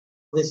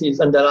This is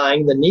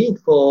underlying the need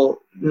for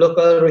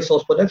local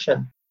resource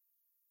production,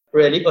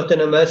 really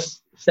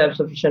autonomous,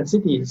 self-sufficient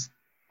cities.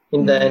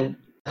 In the end,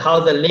 how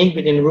the link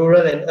between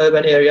rural and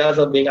urban areas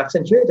are being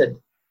accentuated.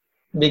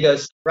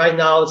 Because right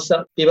now,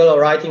 some people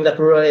are writing that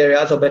rural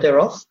areas are better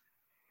off.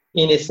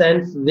 In a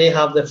sense, they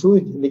have the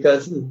food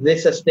because they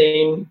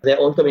sustain their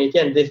own community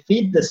and they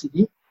feed the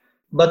city.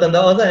 But on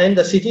the other hand,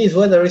 the city is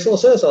where the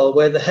resources are,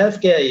 where the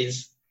healthcare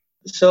is.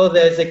 So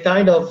there's a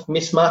kind of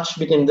mismatch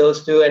between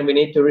those two, and we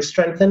need to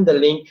strengthen the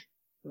link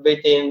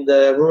between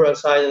the rural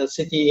side and the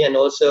city, and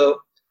also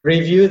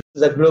review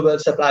the global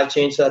supply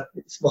chain so that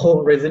it's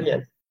more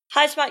resilient.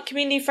 Hi, Smart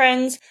Community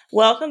friends.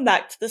 Welcome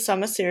back to the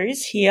summer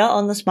series here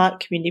on the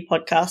Smart Community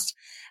Podcast.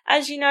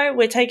 As you know,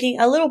 we're taking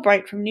a little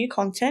break from new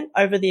content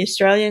over the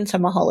Australian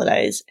summer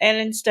holidays, and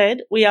instead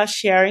we are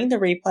sharing the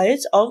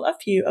replays of a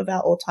few of our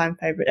all-time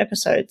favourite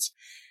episodes.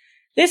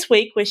 This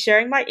week we're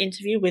sharing my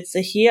interview with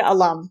Zaheer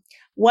Allam,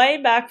 way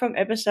back from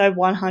episode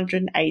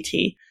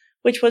 180,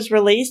 which was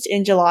released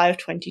in July of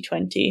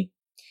 2020.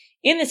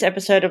 In this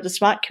episode of the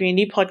Smart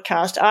Community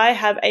Podcast, I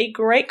have a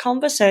great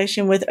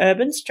conversation with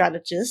urban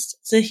strategist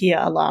Zaheer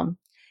Allam.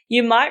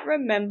 You might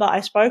remember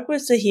I spoke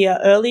with Zaheer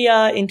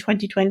earlier in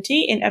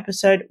 2020 in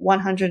episode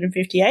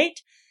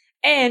 158,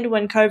 and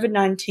when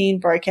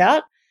COVID-19 broke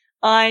out,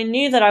 I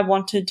knew that I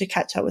wanted to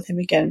catch up with him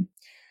again.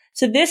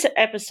 So this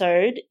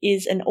episode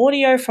is an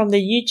audio from the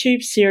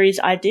YouTube series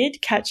I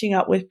did catching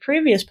up with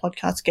previous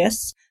podcast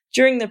guests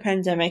during the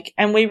pandemic,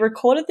 and we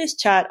recorded this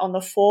chat on the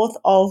 4th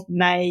of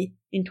May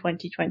in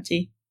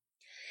 2020.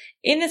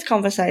 In this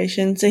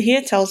conversation,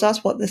 Zaheer tells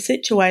us what the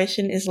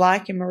situation is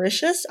like in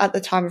Mauritius at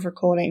the time of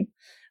recording,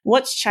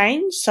 what's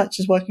changed, such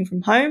as working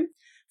from home,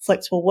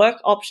 flexible work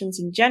options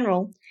in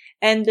general,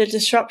 and the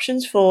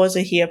disruptions for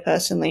Zaheer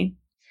personally.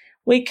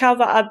 We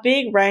cover a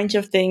big range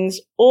of things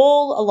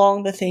all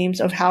along the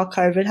themes of how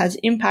COVID has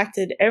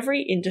impacted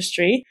every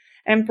industry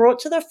and brought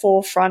to the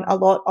forefront a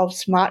lot of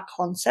smart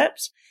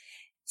concepts,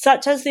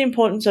 such as the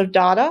importance of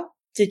data,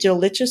 digital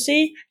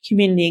literacy,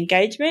 community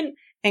engagement,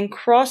 and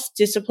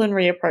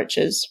cross-disciplinary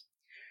approaches.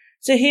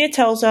 Zaheer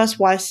tells us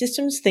why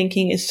systems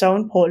thinking is so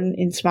important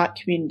in smart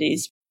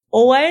communities,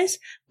 always,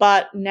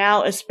 but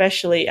now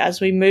especially as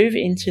we move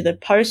into the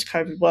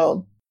post-COVID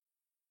world.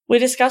 We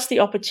discuss the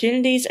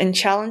opportunities and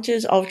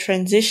challenges of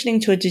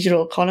transitioning to a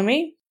digital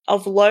economy,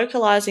 of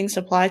localizing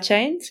supply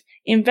chains,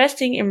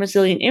 investing in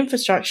resilient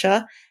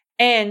infrastructure,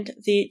 and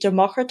the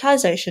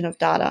democratization of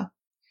data.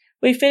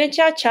 We finish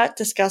our chat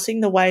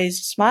discussing the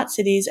ways smart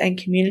cities and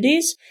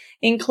communities,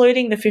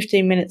 including the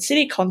 15-minute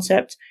city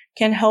concept,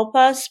 can help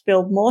us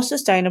build more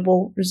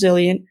sustainable,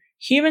 resilient,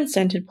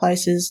 human-centered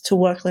places to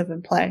work, live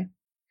and play.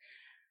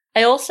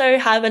 I also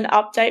have an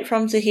update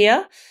from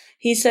Zaheer.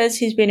 He says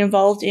he's been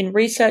involved in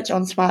research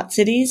on smart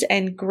cities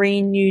and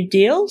Green New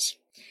Deals.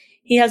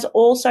 He has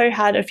also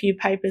had a few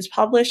papers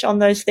published on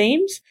those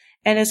themes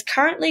and is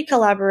currently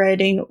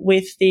collaborating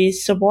with the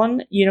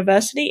Sorbonne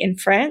University in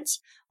France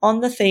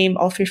on the theme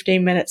of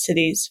 15-minute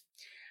cities.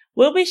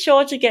 We'll be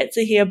sure to get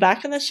Zaheer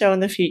back on the show in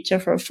the future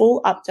for a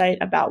full update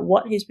about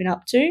what he's been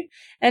up to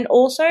and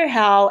also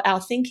how our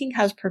thinking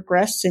has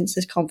progressed since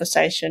this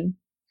conversation.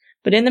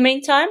 But in the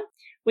meantime,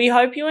 we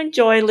hope you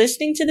enjoy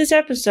listening to this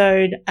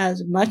episode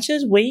as much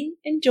as we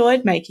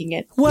enjoyed making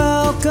it.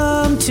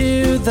 Welcome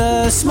to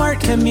the smart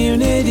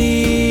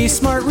community,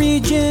 smart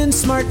regions,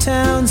 smart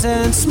towns,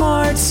 and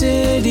smart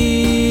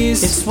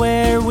cities. It's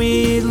where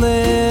we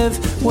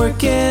live,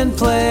 work, and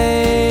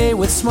play.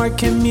 With smart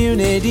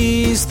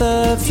communities,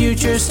 the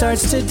future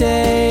starts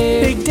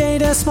today. Big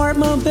data, smart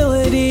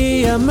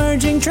mobility,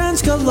 emerging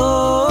trends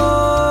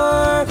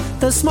galore.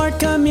 The Smart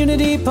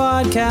Community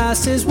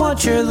Podcast is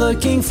what you're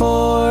looking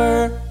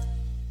for.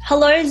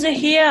 Hello,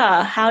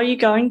 Zaheer. How are you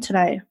going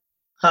today?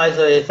 Hi,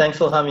 Zoe. Thanks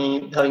for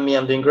having me.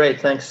 I'm doing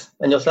great. Thanks.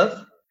 And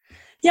yourself?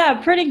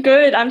 Yeah, pretty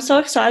good. I'm so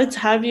excited to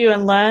have you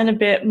and learn a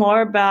bit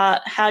more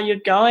about how you're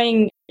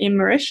going in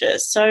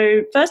Mauritius.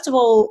 So first of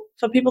all,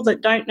 for people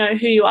that don't know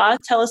who you are,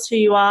 tell us who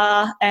you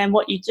are and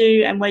what you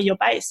do and where you're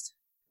based.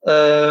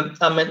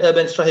 I'm an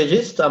urban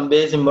strategist. I'm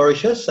based in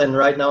Mauritius, and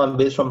right now I'm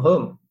based from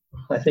home.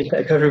 I think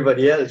like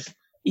everybody else.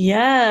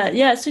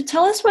 Yeah. So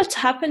tell us what's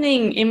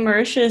happening in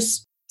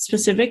Mauritius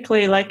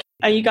specifically. Like,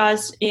 are you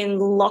guys in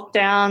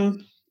lockdown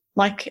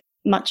like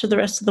much of the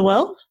rest of the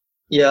world?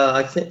 Yeah,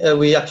 I think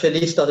we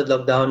actually started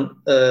lockdown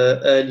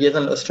earlier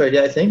than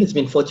Australia. I think it's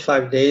been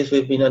 45 days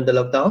we've been under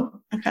lockdown.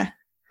 Okay.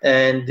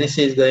 And this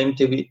is going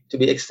to be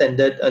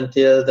extended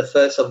until the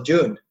 1st of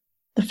June.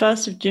 The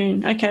 1st of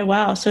June. Okay,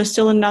 wow. So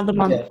still another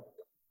month.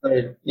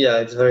 Yeah,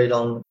 it's very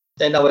long.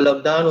 And our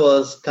lockdown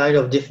was kind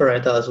of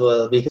different as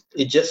well because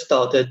it just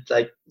started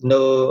like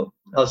no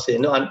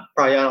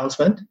prior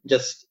announcement,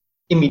 just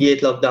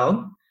immediate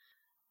lockdown.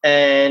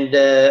 And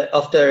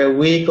after a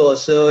week or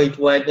so, it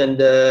went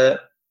into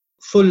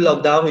full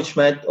lockdown, which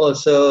meant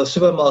also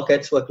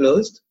supermarkets were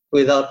closed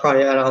without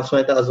prior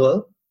announcement as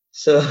well.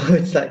 So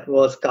it's like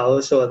was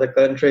chaos over the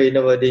country.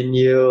 Nobody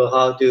knew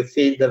how to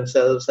feed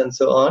themselves and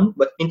so on.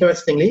 But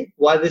interestingly,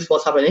 while this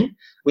was happening,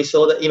 we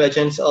saw the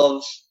emergence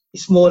of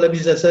smaller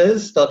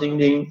businesses starting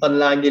doing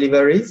online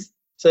deliveries.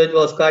 So it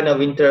was kind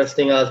of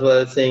interesting as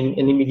well, seeing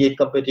an immediate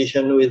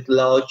competition with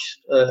large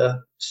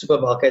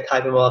hypermarkets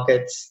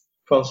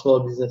from small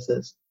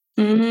businesses.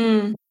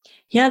 Mm.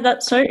 Yeah,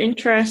 that's so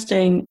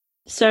interesting.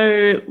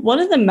 So what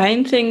are the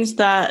main things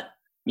that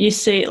you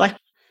see, like,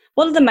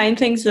 what are the main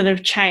things that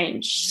have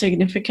changed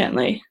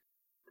significantly?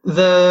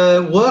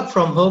 The work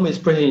from home is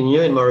pretty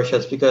new in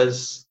Mauritius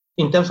because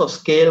in terms of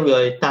scale, we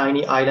are a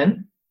tiny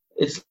island.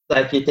 It's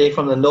like you take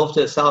from the north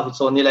to the south,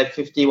 it's only like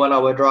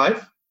 51-hour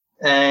drive.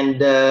 And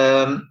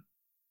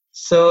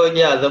so,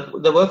 yeah,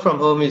 the work from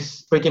home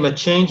is pretty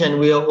much changed. And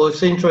we are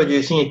also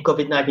introducing a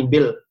COVID-19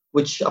 bill,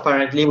 which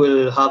apparently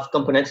will have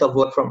components of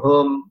work from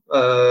home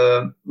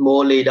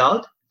more laid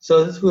out.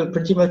 So this will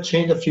pretty much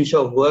change the future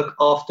of work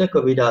after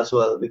COVID as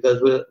well,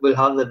 because we'll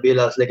have the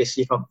bill as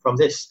legacy from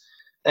this.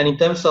 And in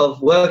terms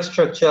of work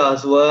structure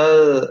as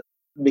well,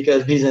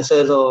 because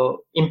businesses are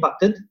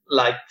impacted,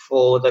 like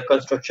for the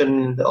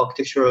construction, the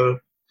architectural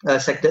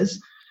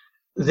sectors,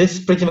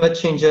 this pretty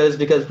much changes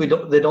because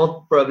they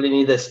don't probably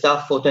need the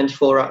staff for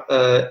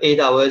 8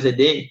 hours a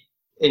day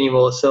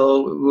anymore.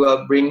 So we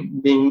are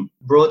being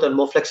brought on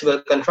more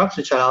flexible contracts,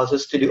 which allows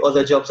us to do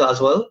other jobs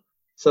as well.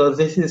 So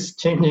this is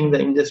changing the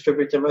industry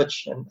pretty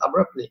much and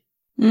abruptly.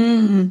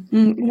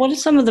 What are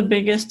some of the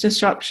biggest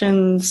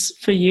disruptions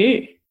for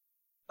you?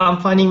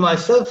 I'm finding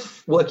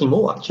myself working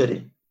more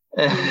actually.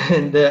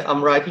 And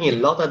I'm writing a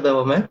lot at the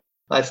moment.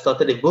 I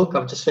started a book.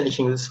 I'm just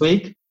finishing this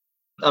week.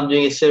 I'm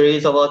doing a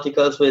series of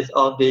articles with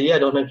Art Daily. I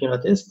don't know if you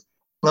noticed,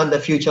 on the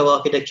future of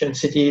architecture in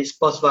cities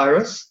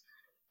post-virus.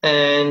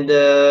 And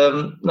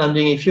I'm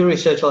doing a few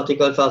research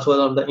articles as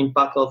well on the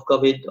impact of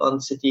COVID on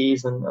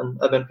cities and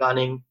urban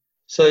planning.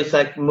 So it's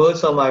like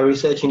most of my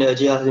research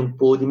energy has been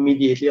poured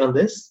immediately on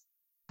this.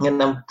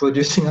 And I'm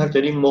producing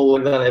actually more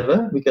than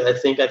ever because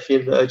I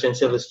feel the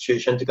urgency of the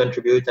situation to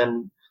contribute.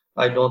 And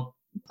I don't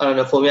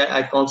know, for me,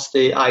 I can't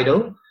stay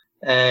idle.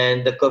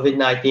 And the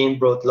COVID-19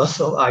 brought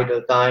lots of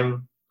idle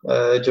time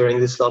during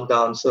this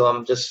lockdown. So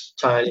I'm just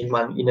channeling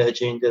my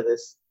energy into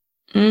this.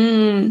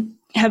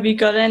 Have you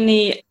got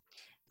any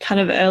kind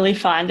of early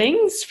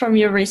findings from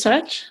your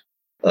research?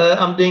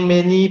 I'm doing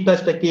mainly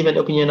perspective and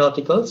opinion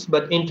articles,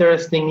 but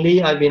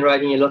interestingly, I've been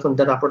writing a lot on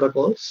data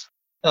protocols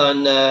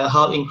on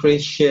how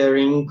increased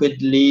sharing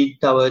could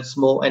lead towards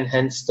more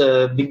enhanced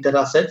big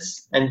data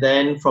sets. And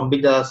then from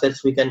big data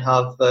sets, we can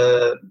have,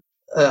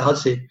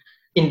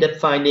 in-depth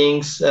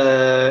findings,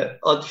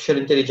 artificial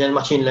intelligence,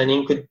 machine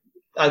learning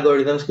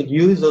algorithms could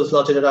use those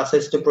larger data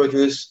sets to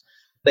produce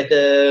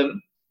better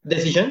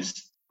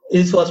decisions.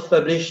 This was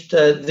published,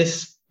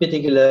 this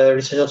particular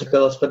research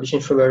article was published in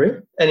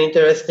February. And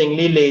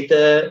interestingly,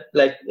 later,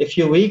 like a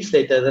few weeks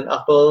later, then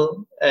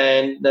Apple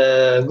and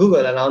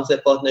Google announced a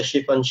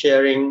partnership on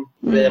sharing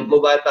their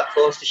mobile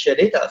platforms to share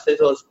data. So it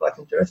was quite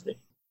interesting.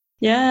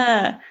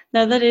 Yeah,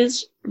 no, that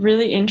is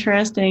really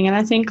interesting. And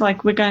I think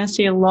like we're going to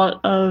see a lot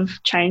of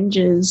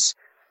changes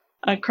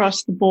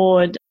across the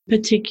board,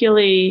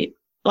 particularly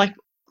like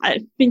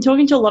I've been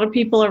talking to a lot of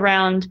people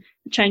around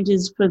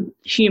changes for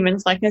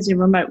humans, like as in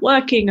remote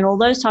working and all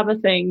those type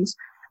of things.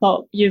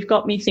 Well, you've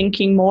got me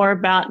thinking more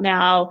about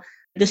now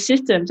the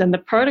systems and the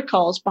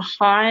protocols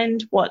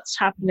behind what's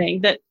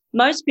happening that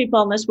most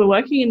people, unless we're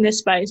working in this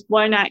space,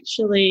 won't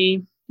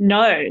actually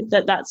know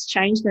that that's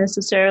changed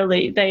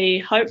necessarily. They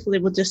hopefully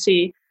will just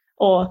see,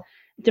 or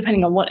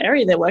depending on what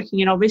area they're working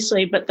in,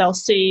 obviously, but they'll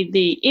see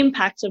the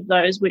impacts of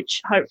those,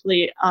 which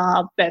hopefully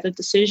are better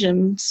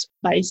decisions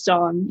based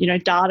on,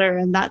 data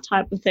and that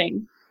type of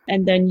thing.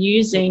 And then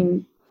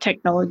using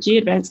technology,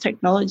 advanced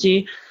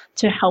technology,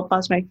 to help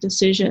us make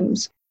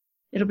decisions.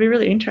 It'll be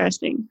really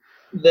interesting.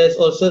 There's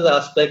also the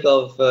aspect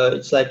of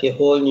it's like a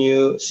whole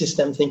new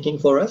system thinking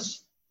for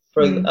us.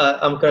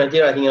 I'm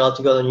currently writing an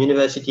article on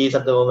universities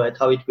at the moment,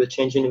 how it will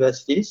change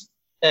universities.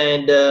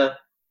 And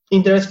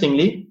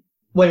interestingly,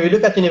 when we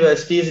look at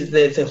universities,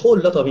 there's a whole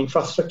lot of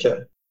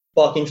infrastructure,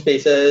 parking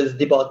spaces,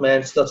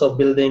 departments, lots of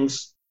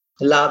buildings,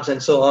 labs,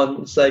 and so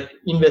on. It's like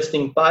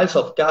investing piles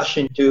of cash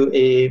into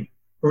a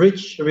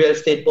rich real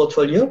estate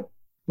portfolio,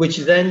 which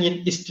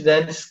then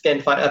students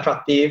can find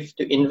attractive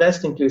to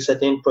invest into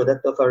certain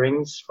product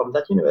offerings from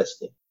that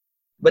university.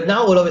 But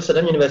now all of a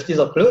sudden universities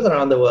are closed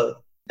around the world.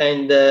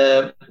 And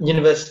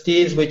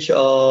universities which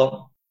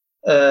are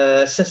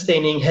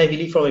sustaining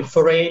heavily from a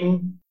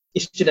foreign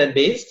student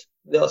base,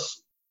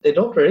 they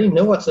don't really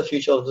know what's the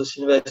future of this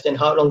university and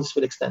how long this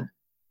will extend.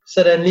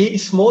 Suddenly,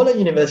 smaller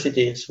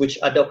universities which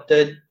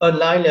adopted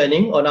online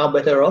learning are now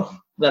better off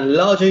than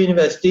larger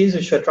universities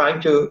which are trying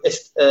to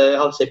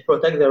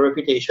protect their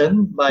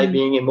reputation by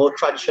being a more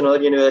traditional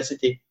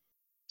university.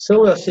 So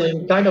we're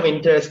seeing kind of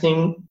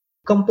interesting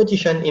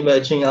competition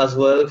emerging as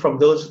well from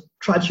those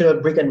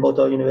traditional brick and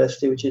mortar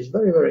university, which is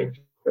very, very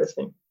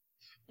interesting.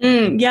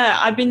 Yeah,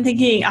 I've been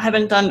thinking, I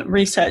haven't done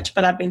research,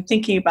 but I've been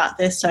thinking about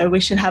this, so we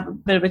should have a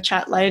bit of a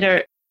chat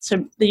later.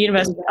 So the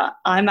university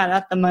I'm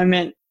at the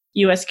moment,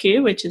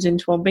 USQ, which is in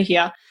Toowoomba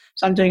here,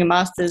 so I'm doing a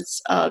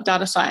master's of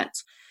data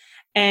science.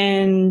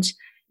 And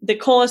the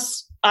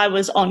course, I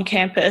was on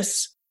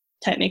campus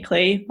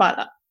technically,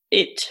 but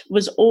it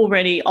was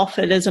already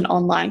offered as an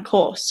online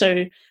course.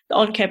 So the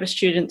on-campus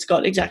students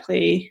got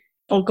the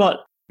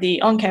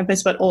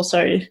on-campus, but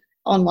also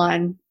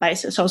online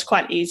basis. So it was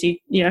quite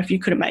easy. If you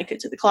couldn't make it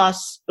to the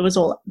class, it was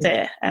all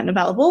there and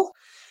available.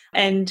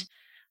 And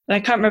I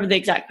can't remember the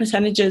exact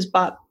percentages,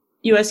 but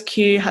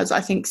USQ has, I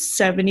think,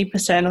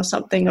 70% or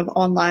something of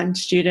online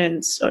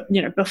students,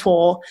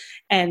 before,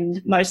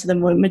 and most of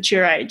them were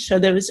mature age. So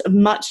there was a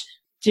much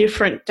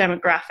different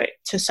demographic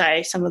to,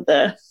 say, some of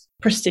the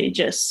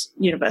prestigious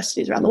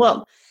universities around the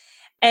world.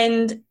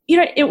 And,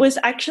 it was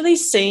actually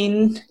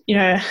seen,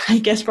 I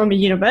guess from a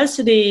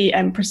university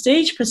and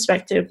prestige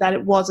perspective, that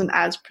it wasn't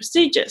as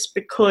prestigious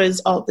because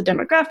of the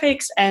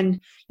demographics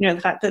and, the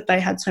fact that they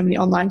had so many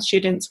online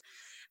students.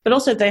 But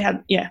also they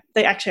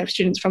actually have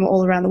students from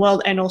all around the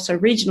world and also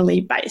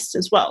regionally based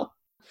as well.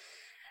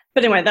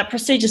 But anyway, that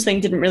prestigious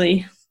thing didn't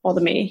really bother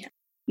me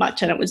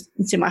much, and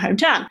it's in my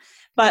hometown.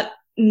 But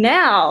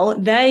now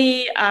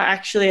they are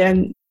actually,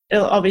 and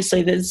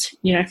obviously there's,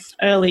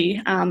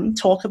 early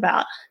talk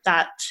about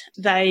that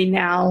they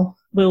now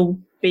will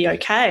be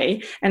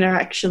okay and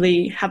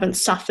haven't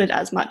suffered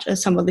as much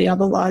as some of the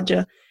other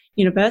larger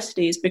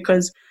universities,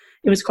 because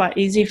it was quite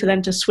easy for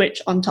them to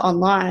switch onto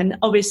online.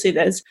 Obviously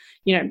there's,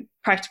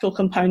 practical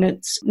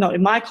components, not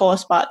in my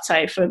course, but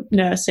say for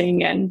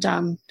nursing and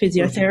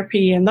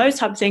physiotherapy and those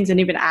type of things, and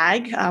even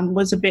ag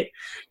was a bit,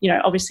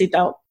 obviously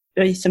there'll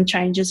be some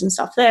changes and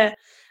stuff there.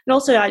 And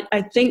also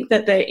I think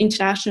that the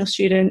international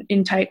student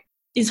intake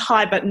is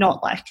high, but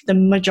not like the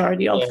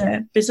majority of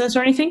their business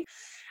or anything.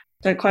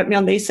 Don't quote me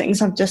on these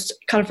things. I've just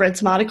kind of read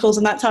some articles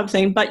and that type of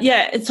thing. But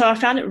so I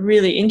found it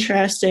really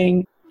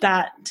interesting,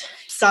 that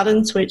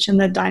sudden switch in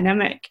the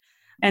dynamic,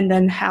 and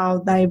then how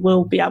they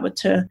will be able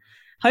to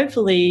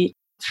hopefully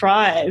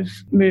thrive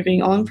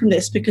moving on from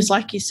this, because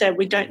like you said,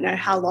 we don't know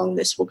how long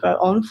this will go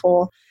on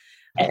for.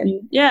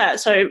 And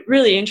so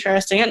really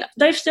interesting. And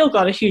they've still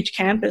got a huge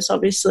campus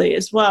obviously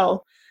as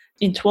well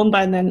in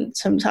Toowoomba, and then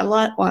some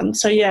satellite ones.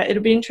 So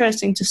it'll be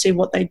interesting to see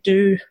what they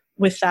do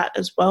with that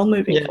as well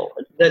moving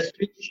forward. The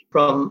switch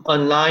from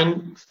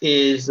online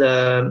is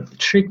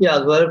tricky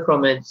as well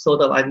from a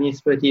sort of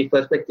administrative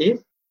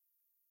perspective.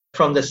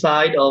 From the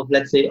side of,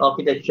 let's say,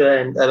 architecture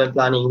and urban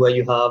planning, where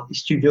you have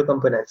studio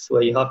components,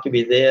 where you have to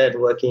be there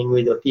and working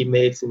with your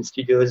teammates in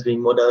studios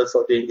doing models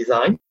or doing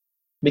design.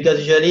 Because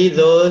usually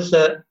those,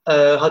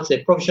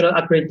 professional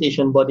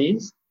accreditation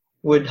bodies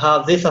would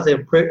have this as a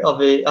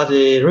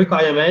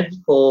requirement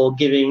for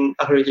giving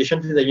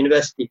accreditation to the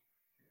university.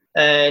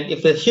 And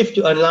if they shift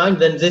to online,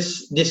 then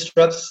this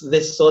disrupts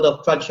this sort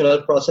of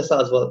traditional process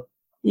as well.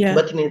 Yeah.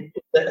 But in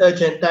the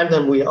urgent times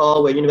that we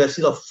are, where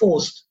universities are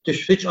forced to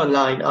switch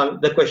online,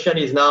 the question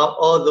is now,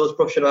 are those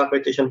professional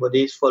accreditation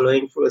bodies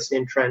following through the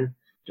same trend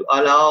to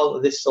allow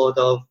this sort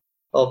of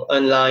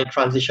online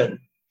transition?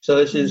 So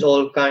this is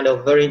all kind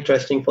of very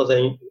interesting for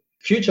the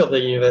future of the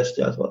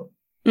university as well.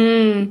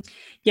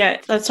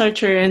 Yeah, that's so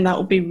true. And that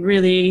will be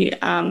really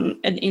an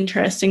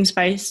interesting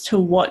space to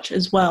watch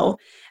as well.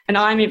 And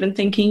I'm even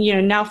thinking,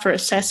 now for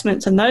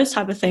assessments and those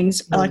type of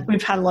things, like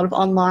we've had a lot of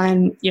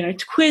online,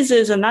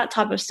 quizzes and that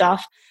type of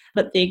stuff.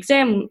 But the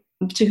exam,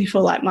 particularly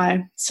for like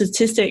my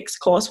statistics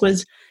course,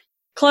 was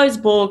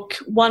closed book,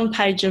 1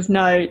 page of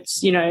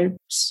notes,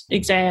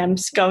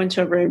 exams, go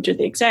into a room, do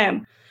the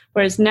exam.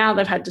 Whereas now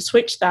they've had to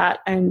switch that,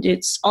 and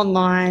it's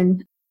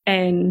online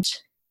and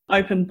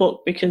open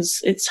book, because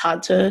it's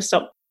hard to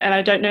stop. And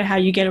I don't know how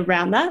you get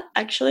around that,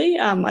 actually.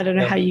 I don't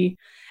know how you,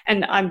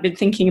 and I've been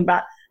thinking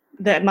about,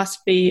 there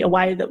must be a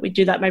way that we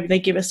do that. Maybe they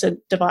give us a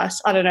device.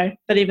 I don't know.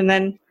 But even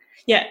then,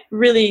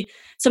 really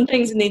some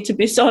things need to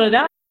be sorted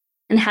out,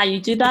 and how you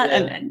do that,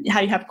 and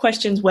how you have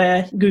questions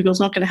where Google's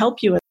not going to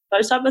help you with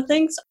those type of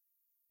things.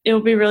 It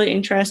will be really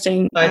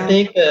interesting. I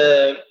think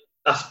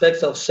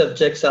aspects of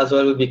subjects as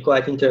well will be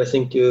quite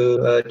interesting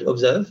to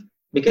observe,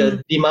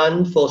 because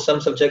demand for some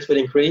subjects will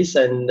increase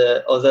and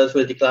others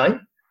will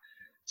decline.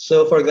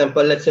 So, for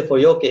example, let's say for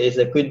your case,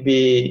 there could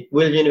be,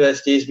 will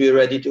universities be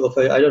ready to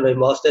offer,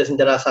 masters in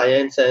data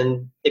science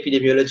and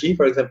epidemiology,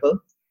 for example?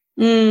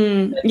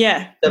 Something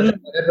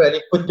not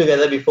really put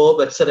together before,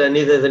 but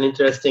suddenly there's an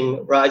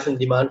interesting rise in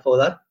demand for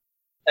that.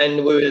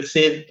 And we will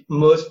see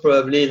most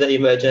probably the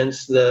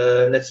emergence,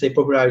 let's say,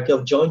 popularity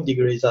of joint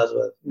degrees as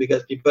well,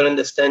 because people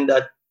understand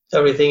that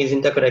everything is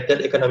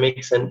interconnected,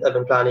 economics and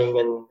urban planning,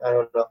 and I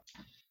don't know.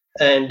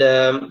 And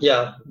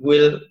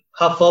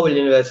how far will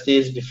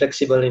universities be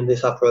flexible in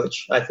this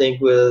approach? I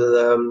think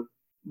will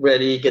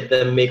really get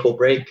them make or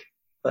break,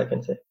 I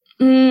can say.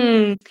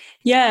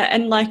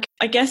 And like,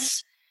 I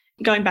guess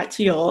going back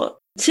to your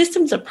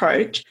systems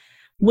approach,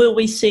 will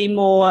we see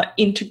more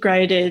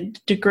integrated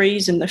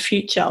degrees in the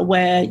future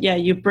where,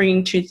 you're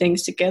bringing two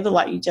things together,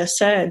 like you just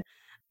said?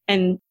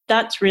 And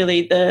that's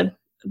really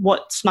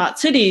what smart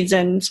cities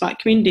and smart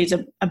communities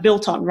are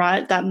built on,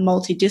 right? That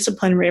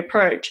multidisciplinary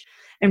approach.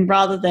 And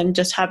rather than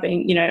just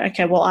having,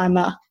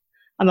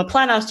 I'm a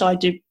planner, so I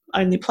do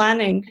only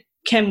planning.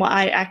 Can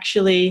I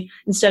actually,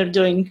 instead of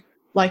doing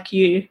like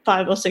you,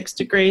 5 or 6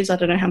 degrees, I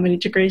don't know how many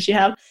degrees you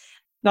have,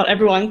 not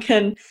everyone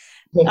can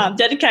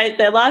dedicate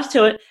their lives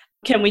to it.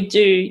 can we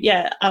do,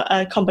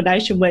 a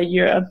combination where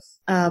you're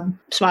a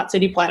smart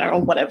city planner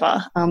or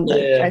whatever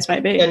the case may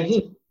be? And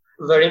it's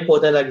very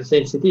important, like the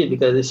same city,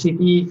 because the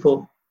city,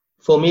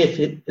 for me,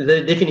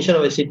 the definition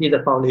of a city is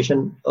the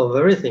foundation of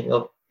everything.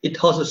 It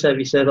has the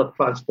services of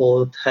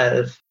transport,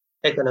 health,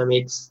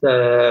 economics,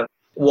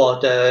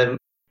 water,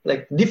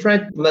 like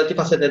different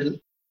multifaceted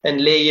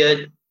and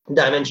layered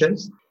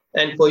dimensions.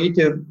 And for you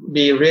to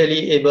be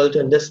really able to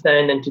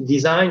understand and to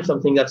design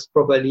something that's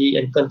properly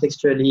and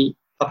contextually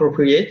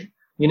appropriate,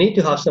 you need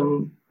to have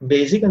some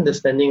basic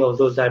understanding of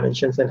those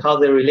dimensions and how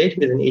they relate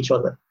within each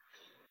other.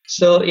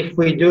 So if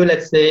we do,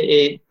 let's say,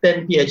 a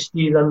 10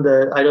 PhDs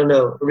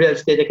on real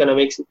estate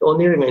economics, it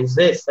only remains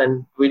this,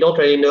 and we don't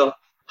really know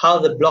how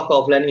the block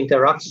of land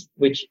interacts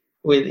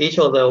with each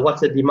other,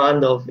 what's the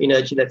demand of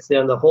energy, let's say,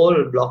 on the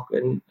whole block,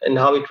 and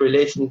how it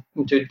relates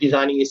into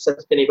designing a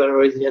sustainable and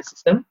resilient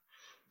system.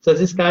 So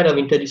this kind of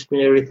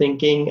interdisciplinary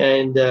thinking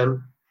and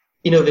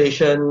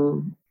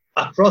innovation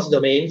across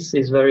domains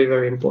is very,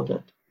 very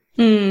important.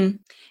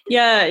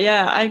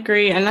 Yeah, I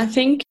agree. And I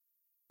think,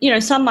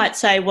 some might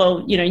say,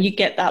 well, you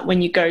get that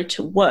when you go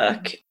to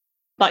work,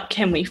 but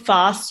can we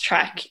fast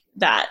track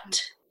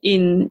that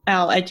in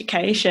our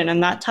education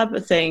and that type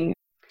of thing?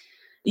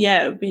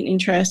 Yeah, it would be an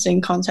interesting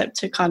concept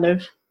to kind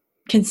of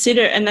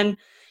consider. And then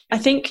I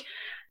think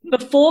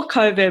before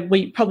COVID,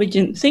 we probably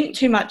didn't think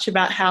too much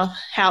about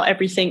how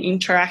everything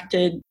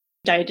interacted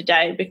day to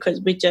day, because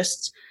we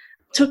just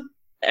took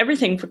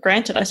everything for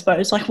granted, I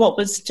suppose, like what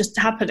was just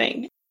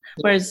happening.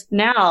 Whereas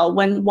now,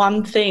 when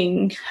one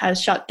thing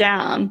has shut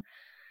down,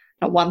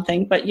 not one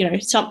thing, but,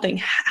 something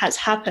has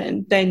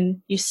happened,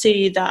 then you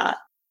see that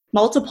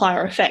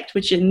multiplier effect,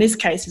 which in this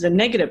case is a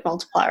negative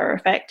multiplier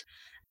effect.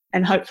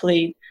 And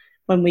hopefully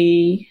when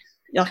we,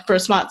 like for a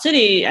smart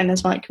city and a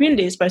smart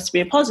community, is supposed to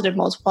be a positive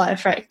multiplier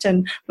effect.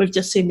 And we've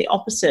just seen the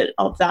opposite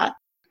of that,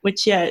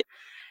 which,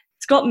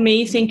 it's got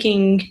me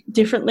thinking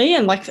differently.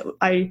 And like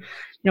I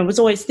was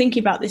always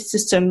thinking about these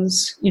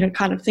systems,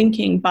 kind of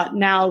thinking, but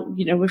now,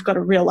 we've got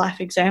a real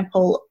life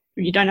example.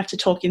 You don't have to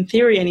talk in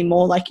theory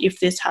anymore. Like if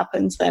this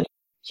happens, then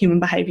human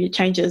behavior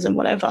changes and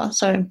whatever.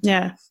 So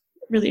yeah,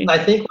 really.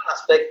 I think one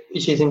aspect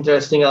which is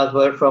interesting as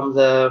well from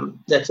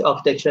the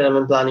architecture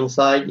and planning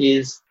side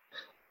is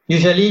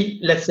usually,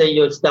 let's say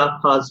your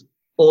staff has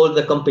all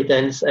the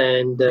competence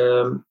and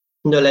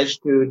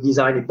knowledge to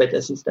design a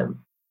better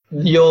system.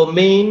 Your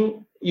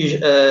main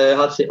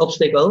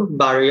obstacle,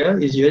 barrier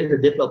is usually the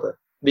developer,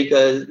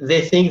 because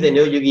they think they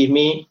know, you give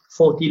me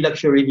 40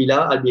 luxury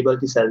villa, I'll be able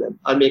to sell them.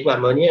 I'll make my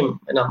money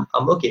and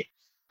I'm okay.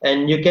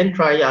 And you can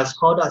try as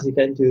hard as you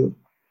can to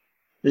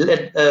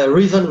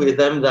reason with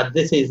them that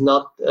this is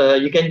not,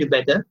 you can do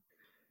better.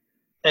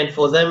 And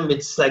for them,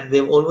 it's like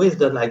they've always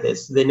done like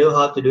this. They know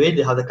how to do it.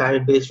 They have the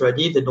client base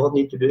ready. They don't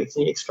need to do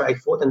any extra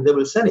effort, and they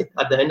will sell it.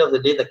 At the end of the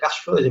day, the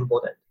cash flow is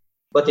important.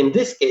 But in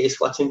this case,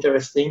 what's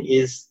interesting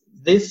is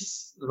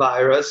this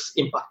virus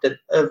impacted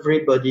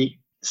everybody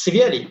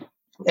severely.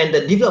 And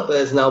the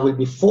developers now will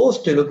be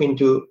forced to look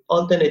into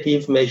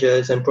alternative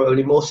measures and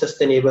probably more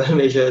sustainable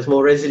measures,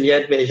 more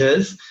resilient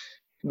measures,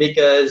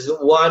 because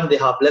one, they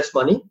have less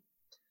money.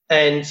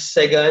 And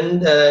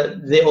second,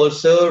 they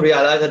also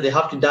realize that they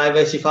have to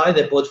diversify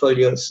their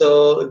portfolio.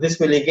 So this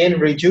will again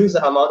reduce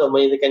the amount of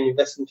money they can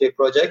invest into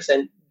projects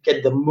and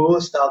get the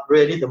most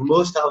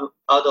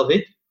out of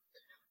it,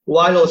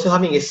 while also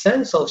having a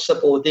sense of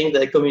supporting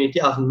the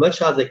community as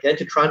much as they can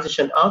to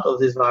transition out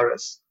of this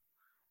virus.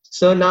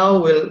 So now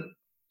we'll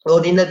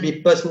not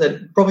be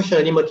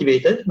professionally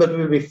motivated, but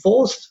we'll be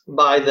forced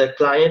by the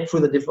client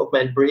through the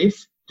development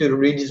brief to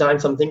redesign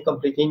something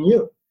completely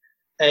new.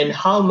 And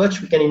how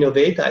much we can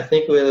innovate, I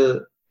think,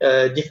 will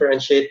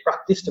differentiate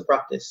practice to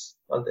practice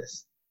on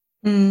this.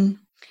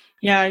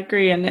 Yeah, I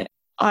agree. And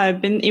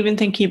I've been even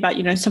thinking about,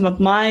 some of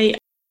my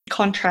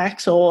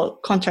contracts or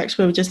contracts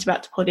we were just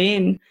about to put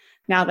in.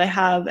 Now they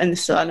have, and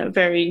this is on a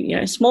very,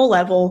 small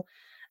level,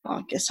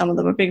 I guess some of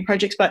them are bigger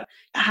projects, but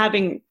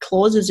having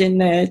clauses in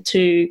there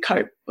to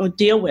cope or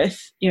deal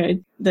with,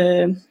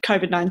 the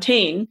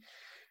COVID-19,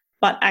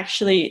 but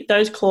actually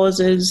those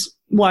clauses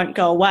won't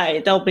go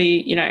away. They'll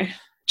be,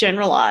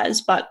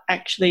 generalized, but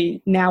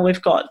actually now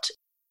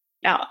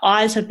our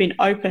eyes have been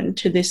opened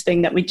to this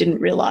thing that we didn't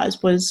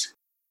realize was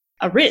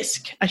a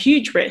risk, a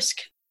huge risk,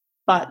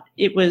 but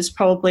it was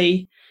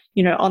probably,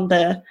 on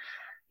the,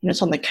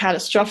 it's on the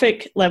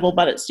catastrophic level,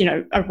 but it's,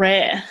 a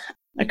rare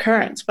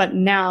occurrence, but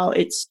now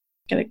it's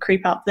going to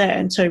creep up there.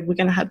 And so we're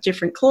going to have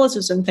different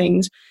clauses and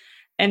things,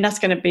 and that's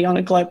going to be on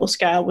a global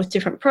scale with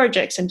different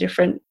projects and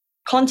different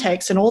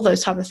contexts and all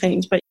those type of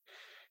things. But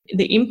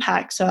the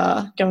impacts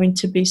are going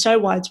to be so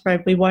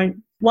widespread,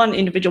 one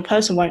individual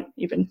country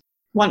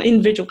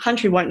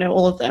won't know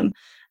all of them.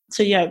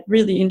 So yeah,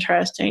 really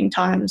interesting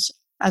times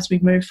as we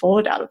move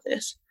forward out of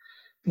this.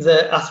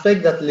 The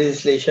aspect that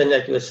legislation,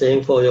 like you were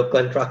saying, for your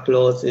contract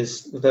laws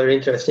is very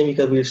interesting,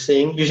 because we're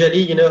seeing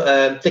usually,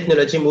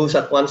 technology moves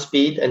at one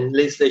speed and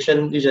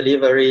legislation usually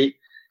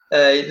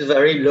is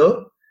very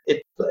low.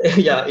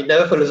 It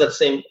never follows at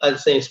the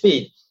same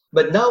speed.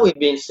 But now we've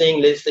been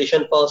seeing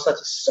legislation pass at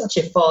such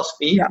a fast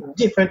speed, Yeah.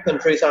 different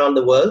countries around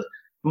the world.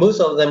 Most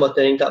of them are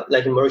turning up,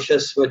 like in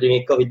Mauritius, who are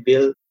doing a COVID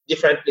bill.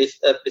 Different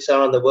places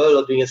around the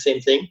world are doing the same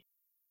thing.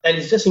 And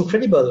it's just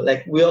incredible.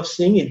 Like, we are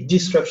seeing a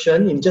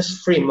disruption in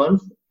just 3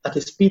 months at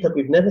a speed that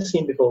we've never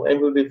seen before. And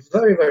will be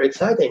very, very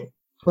exciting.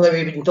 Where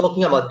we've been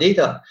talking about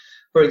data.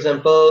 For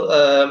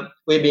example,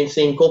 we've been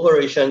seeing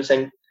corporations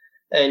and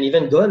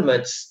even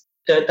governments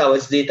turn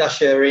towards data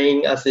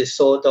sharing as a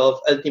sort of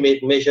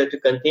ultimate measure to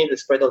contain the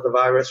spread of the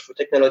virus through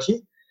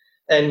technology.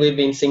 And we've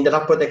been seeing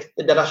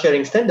data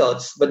sharing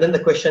standards. But then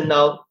the question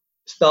now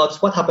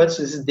starts, what happens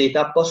to this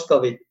data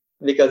post-COVID?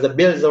 Because the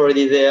bill is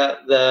already there,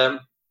 the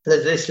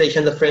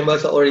legislation, the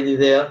frameworks are already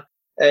there.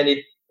 And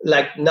it,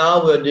 like,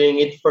 now we're doing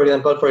it, for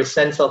example, for a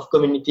sense of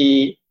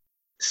community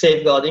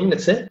safeguarding,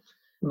 let's say.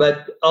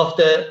 But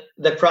after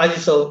the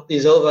crisis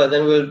is over,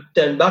 then we'll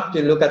turn back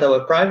to look at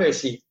our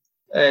privacy.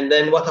 And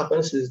then what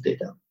happens to this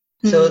data?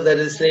 So the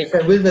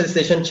legislation, will the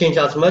legislation change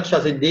as much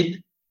as it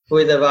did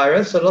with the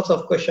virus? So lots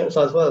of questions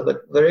as well,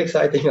 but very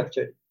exciting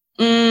actually.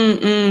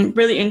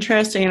 Really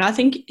interesting. And I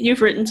think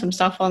you've written some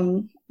stuff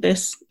on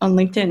this on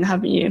LinkedIn,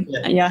 haven't you?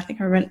 Yeah, I think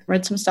I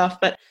read some stuff.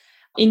 But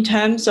in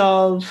terms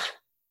of,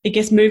 I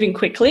guess, moving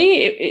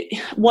quickly,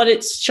 what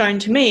it's shown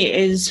to me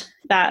is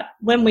that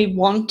when we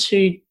want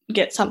to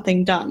get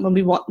something done,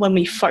 when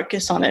we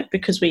focus on it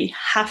because we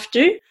have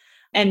to,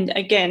 and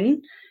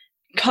again,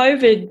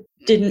 COVID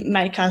didn't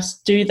make us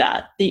do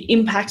that. The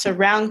impacts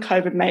around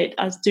COVID made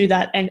us do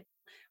that. And,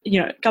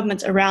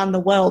 governments around the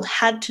world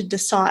had to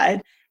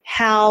decide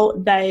how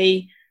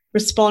they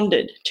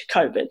responded to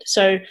COVID.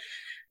 So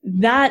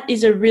that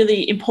is a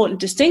really important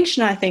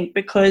distinction, I think,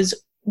 because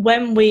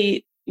when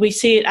we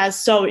see it as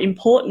so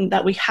important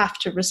that we have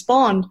to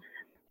respond,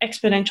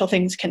 exponential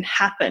things can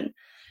happen.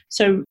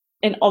 So,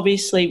 and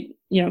obviously,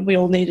 we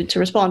all needed to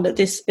respond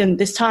in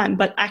this time,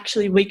 but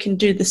actually we can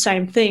do the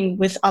same thing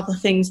with other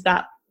things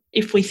that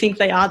if we think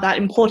they are that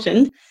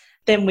important,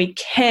 then we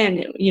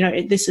can,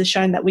 this has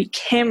shown that we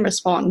can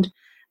respond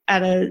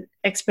at an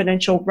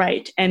exponential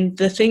rate. And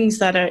the things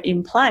that are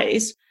in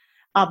place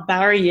are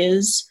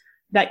barriers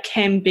that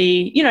can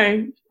be,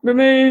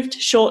 removed,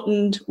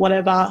 shortened,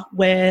 whatever,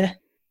 where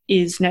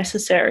is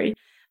necessary.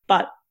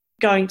 But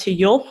going to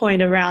your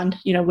point around,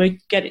 we're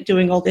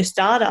doing all this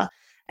data,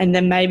 and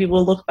then maybe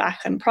we'll look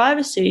back on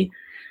privacy,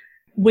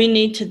 we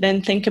need to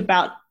then think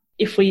about,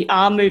 if we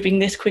are moving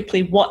this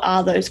quickly, what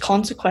are those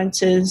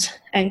consequences,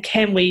 and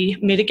can we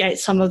mitigate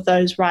some of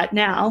those right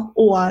now?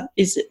 Or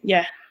is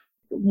it,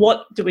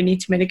 what do we need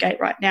to mitigate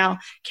right now?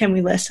 Can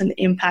we lessen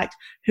the impact?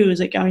 Who is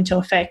it going to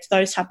affect?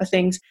 Those type of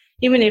things.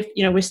 Even if,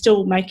 we're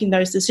still making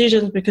those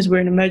decisions because we're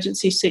in an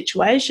emergency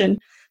situation,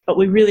 but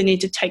we really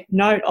need to take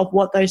note of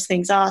what those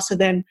things are. So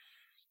then,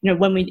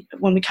 when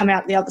we come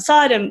out the other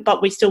side,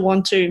 but we still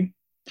want to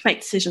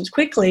make decisions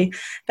quickly,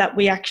 that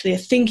we actually are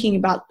thinking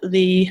about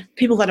the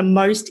people that are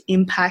most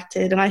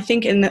impacted. And I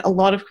think in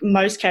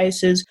most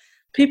cases,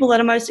 people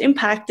that are most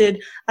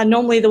impacted are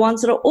normally the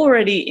ones that are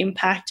already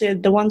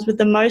impacted, the ones with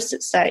the most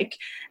at stake.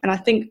 And I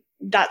think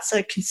that's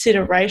a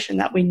consideration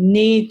that we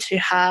need to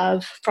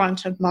have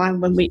front of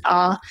mind when we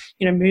are,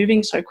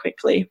 moving so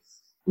quickly.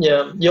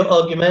 Yeah, your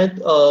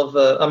argument of,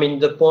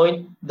 the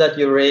point that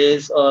you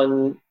raise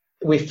on,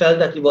 we felt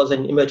that it was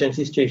an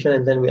emergency situation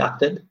and then we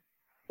acted,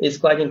 is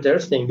quite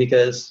interesting,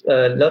 because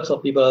lots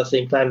of people are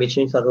saying climate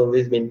change has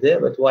always been there,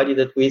 but why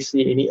didn't we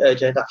see any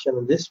urgent action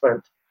on this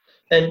front?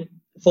 And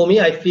for me,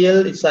 I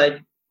feel it's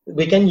like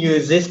we can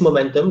use this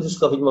momentum, this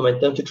COVID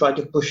momentum, to try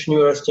to push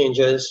numerous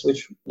changes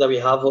that we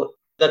have,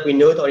 that we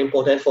know are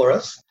important for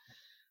us,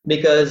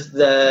 because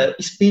the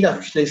speed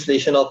of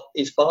legislation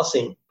is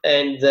passing,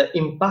 and the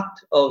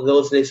impact of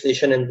those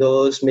legislation and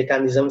those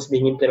mechanisms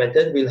being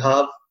implemented will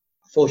have,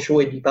 for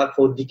sure, an impact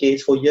for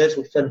decades, for years,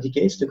 if not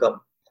decades to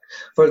come.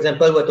 For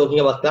example, we're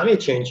talking about climate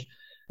change.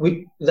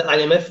 The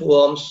IMF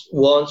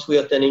warns we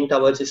are turning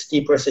towards a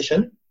steep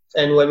recession.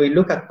 And when we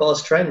look at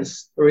past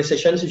trends,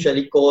 recessions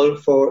usually call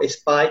for a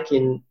spike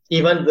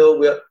even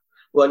though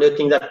we're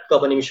noting that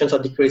carbon emissions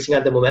are decreasing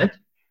at the moment.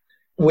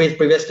 With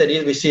previous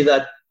studies, we see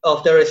that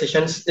after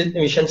recessions,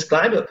 emissions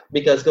climb up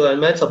because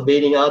governments are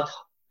bailing out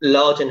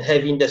large and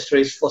heavy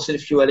industries, fossil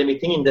fuel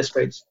emitting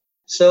industries.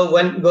 So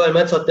when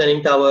governments are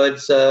turning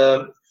towards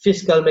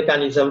fiscal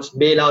mechanisms,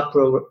 bailout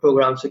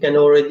programs, we can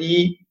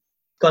already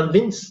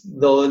convince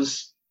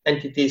those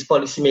entities,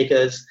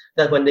 policymakers,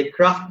 that when they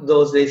craft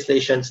those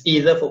legislations,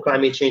 either for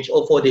climate change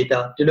or for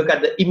data, to look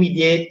at the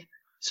immediate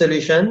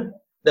solution,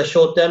 the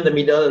short-term, the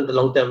middle, and the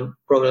long-term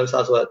problems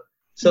as well.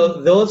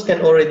 So those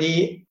can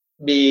already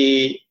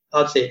be,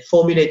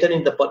 formulated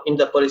in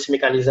the policy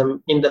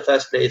mechanism in the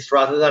first place,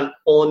 rather than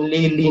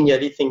only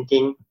linearly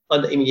thinking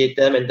on the immediate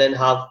term and then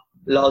have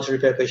large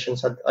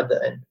repercussions at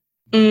the end.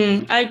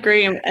 I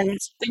agree, and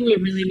it's something we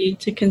really need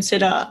to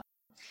consider.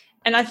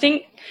 And I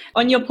think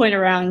on your point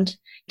around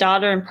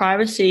data and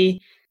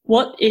privacy,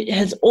 what it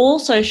has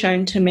also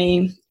shown to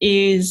me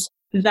is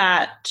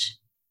that,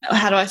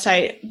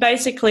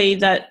 basically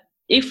that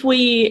if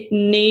we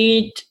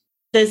need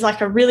there's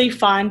like a really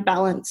fine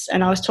balance.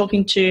 And I was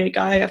talking to a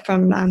guy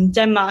from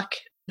Denmark,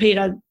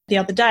 Peter, the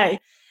other day,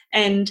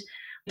 and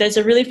there's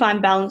a really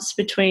fine balance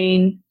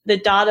between the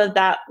data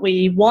that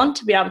we want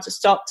to be able to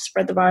stop to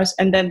spread the virus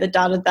and then the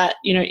data that,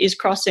 is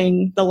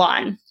crossing the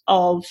line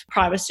of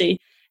privacy.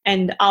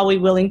 And are we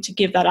willing to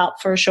give that up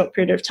for a short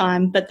period of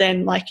time? But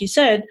then, like you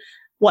said,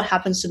 what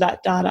happens to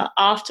that data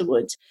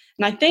afterwards?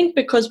 And I think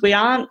because we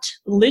aren't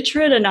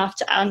literate enough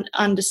to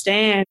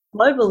understand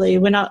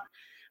globally, we're not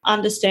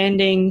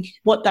understanding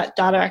what that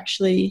data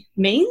actually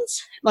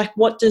means. Like,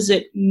 what does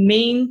it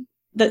mean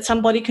that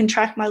somebody can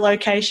track my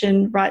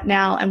location right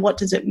now? And what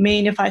does it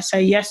mean if I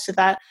say yes to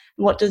that?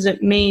 What does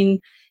it mean?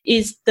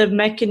 Is the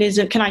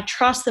mechanism, can I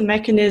trust the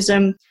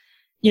mechanism,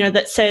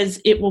 that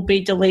says it will be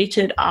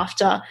deleted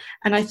after?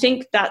 And I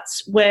think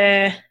that's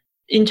where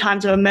in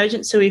times of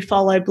emergency we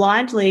follow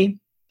blindly,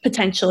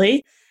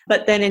 potentially.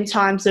 But then in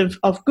times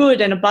of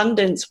good and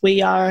abundance,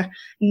 we are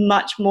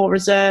much more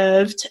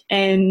reserved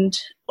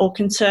or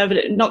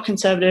conservative, not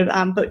conservative,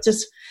 but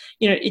just,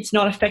 it's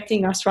not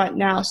affecting us right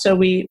now. So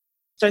we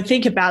don't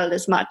think about it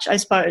as much, I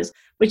suppose,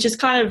 which is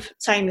kind of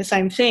saying the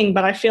same thing.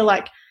 But I feel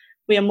like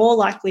we are more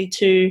likely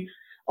to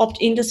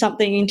opt into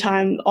something in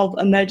time of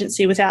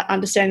emergency without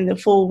understanding the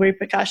full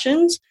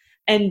repercussions.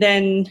 And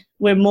then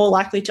we're more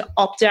likely to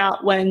opt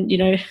out when,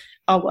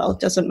 oh, well, it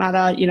doesn't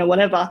matter,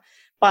 whatever.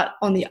 But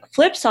on the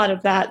flip side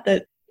of that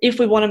if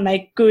we want to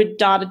make good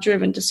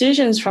data-driven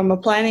decisions from a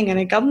planning and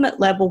a government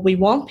level, we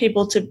want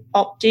people to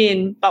opt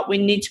in, but we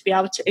need to be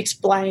able to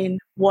explain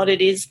what it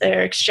is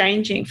they're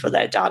exchanging for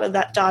their data,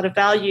 that data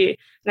value.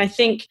 And I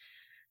think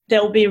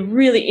there will be a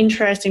really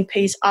interesting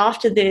piece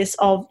after this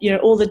of,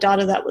 all the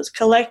data that was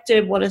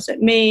collected. What does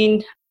it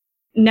mean?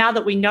 Now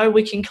that we know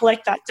we can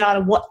collect that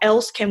data, what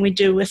else can we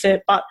do with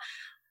it? But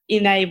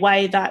in a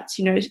way that's,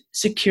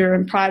 secure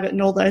and private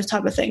and all those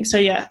type of things. So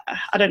yeah,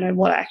 I don't know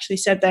what I actually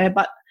said there,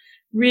 but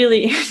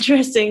really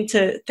interesting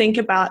to think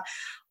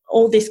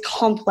all this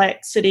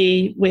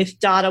complexity with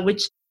data,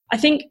 which I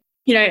think,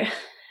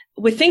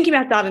 we're thinking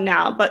about data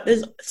now, but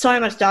there's so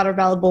much data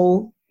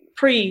available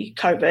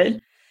pre-COVID.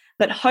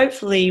 But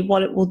hopefully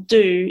what it will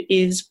do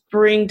is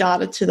bring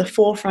data to the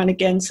forefront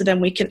again, so then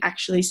we can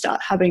actually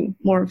start having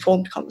more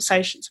informed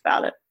conversations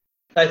about it.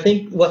 I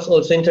think what's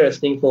also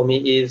interesting for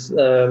me is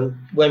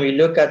when we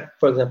look at,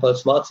 for example,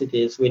 smart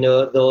cities, we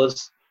know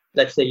those,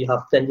 let's say you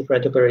have 10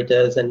 different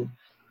operators and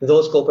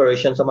those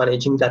corporations are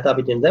managing data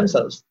between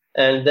themselves.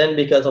 And then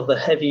because of the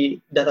heavy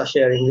data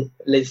sharing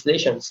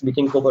legislations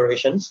between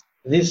corporations,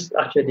 this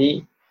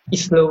actually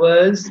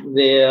lowers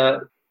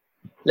their,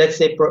 let's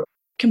say,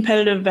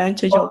 competitive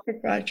advantage or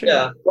proprietary.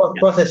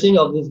 Processing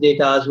of this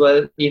data as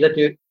well, either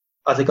to,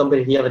 as a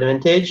competitive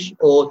advantage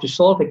or to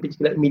solve a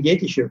particular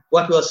immediate issue.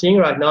 What we are seeing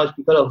right now is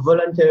people are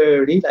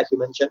voluntarily, like you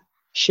mentioned,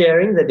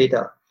 sharing the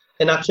data.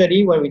 And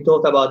actually, when we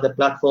talk about the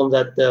platform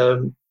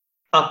that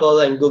Apple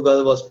and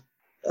Google was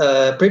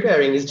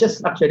preparing, is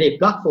just actually a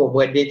platform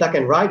where data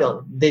can ride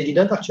on. They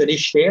didn't actually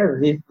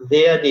share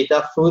their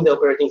data through the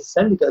operating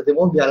system because they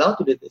won't be allowed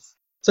to do this.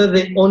 So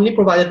they only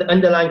provided the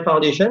underlying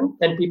foundation,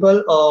 and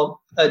people are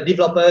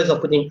developers are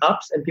putting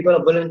apps, and people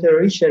are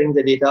voluntarily sharing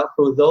the data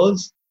through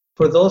those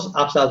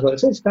apps as well.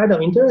 So it's kind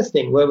of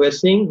interesting where we're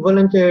seeing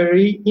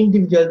voluntary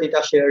individual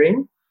data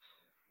sharing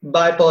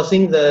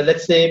bypassing the,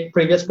 let's say,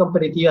 previous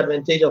competitive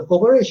advantage of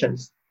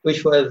corporations,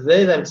 which was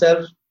they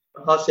themselves,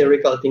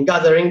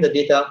 gathering the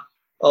data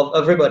of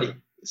everybody.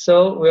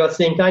 So we are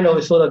seeing kind of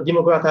a sort of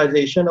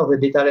democratization of the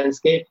data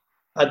landscape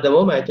at the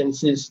moment, and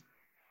this is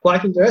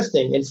quite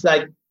interesting. It's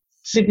like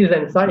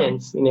citizen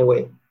science in a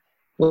way,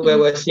 where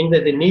we're seeing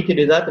that they need to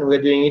do that, and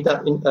we're doing it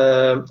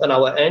on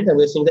our end, and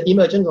we're seeing the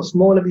emergence of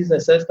smaller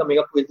businesses coming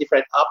up with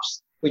different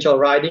apps which are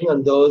riding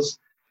on those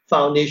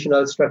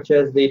foundational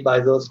structures laid by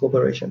those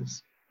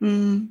corporations.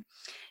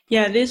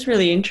 Yeah, it is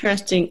really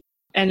interesting.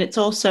 And it's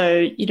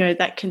also,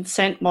 that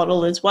consent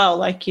model as well,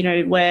 like,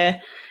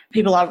 where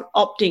people are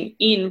opting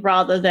in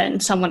rather than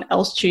someone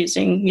else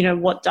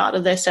choosing, what data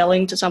they're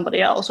selling to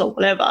somebody else or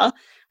whatever,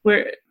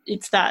 where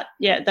it's that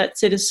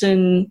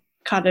citizen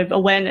kind of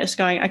awareness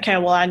going, okay,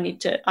 well, I'm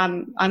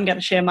going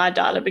to share my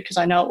data because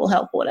I know it will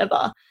help or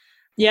whatever.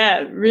 Yeah,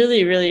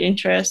 really, really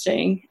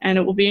interesting. And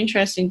it will be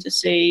interesting to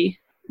see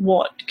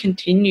what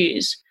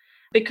continues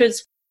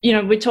because,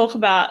 we talk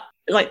about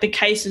like the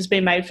case has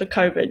been made for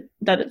COVID,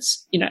 that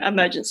it's,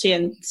 emergency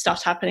and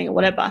stuff's happening or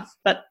whatever.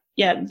 But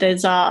yeah,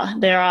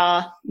 there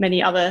are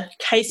many other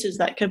cases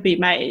that could be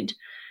made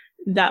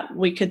that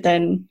we could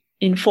then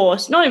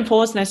not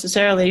enforce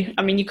necessarily.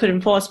 I mean, you could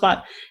enforce,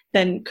 but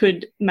then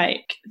could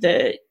make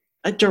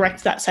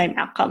direct that same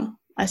outcome,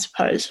 I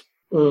suppose,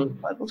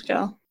 global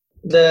scale.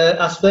 The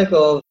aspect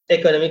of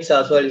economics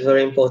as well is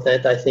very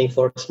important, I think,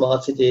 for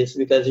smart cities,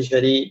 because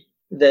usually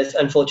there's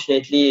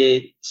unfortunately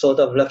a sort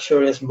of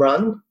luxurious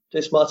brand to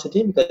a smart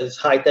city because it's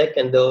high tech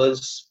and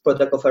those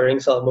product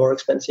offerings are more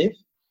expensive.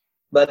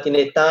 But in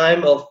a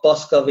time of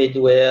post-COVID,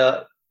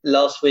 where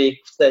last week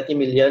 30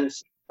 million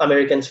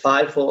Americans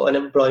filed for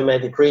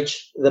unemployment, it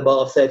reached the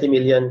bar of 30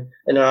 million,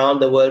 and around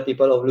the world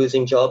people are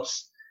losing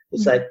jobs.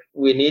 It's like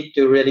we need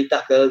to really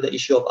tackle the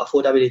issue of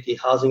affordability,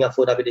 housing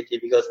affordability,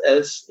 because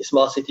else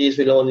smart cities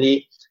will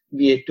only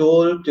be a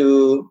tool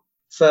to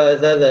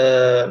further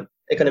the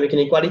economic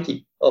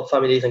inequality of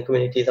families and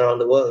communities around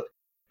the world.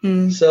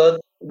 So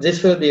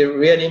this will be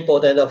really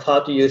important of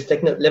how to use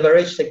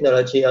leverage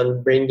technology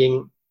on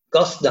bringing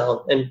costs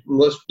down, and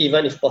most,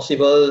 even if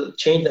possible,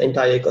 change the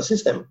entire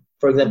ecosystem.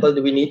 For example,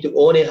 do we need to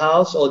own a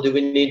house, or do we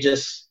need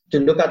just to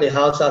look at a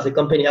house as a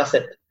company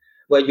asset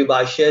where you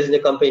buy shares in the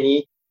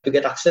company to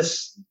get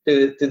access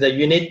to the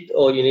unit,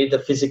 or you need the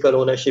physical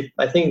ownership?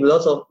 I think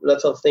lots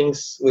of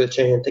things will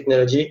change, and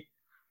technology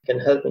can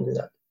help into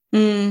that.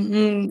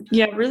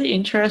 Yeah, really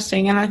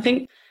interesting. And I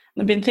think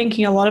I've been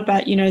thinking a lot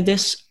about,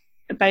 this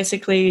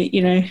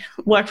basically,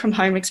 work from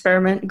home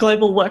experiment,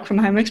 global work from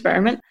home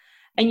experiment,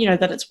 and,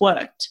 that it's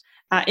worked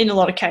in a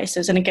lot of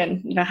cases. And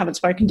again, I haven't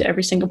spoken to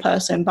every single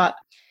person, and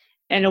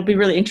it'll be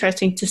really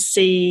interesting to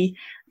see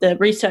the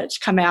research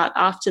come out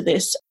after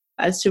this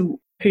as to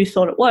who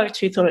thought it worked,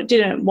 who thought it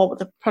didn't, what was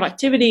the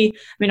productivity.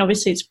 I mean,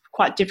 obviously it's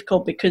quite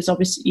difficult because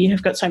obviously you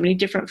have got so many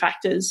different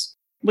factors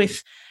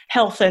with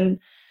health and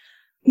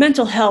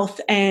mental health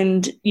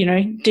and,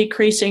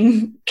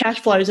 decreasing cash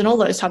flows and all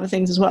those type of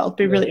things as well. It'd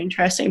be really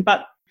interesting.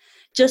 But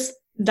just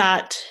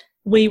that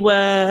we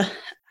were,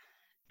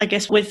 I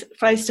guess, with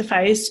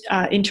face-to-face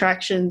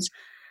interactions,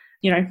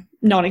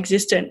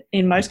 non-existent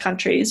in most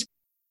countries,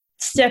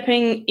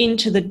 stepping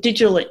into the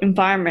digital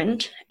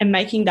environment and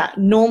making that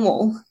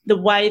normal, the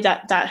way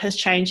that has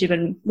changed,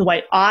 even the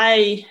way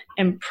I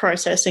am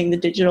processing the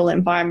digital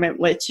environment,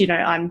 which,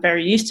 I'm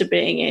very used to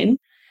being in,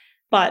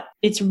 but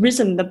it's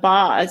risen the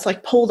bar. It's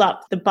like pulled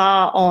up the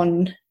bar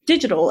on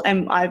digital,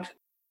 and I'm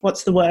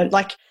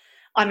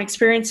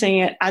experiencing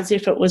it as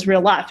if it was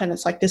real life, and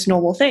it's like this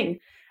normal thing.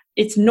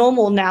 It's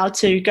normal now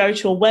to go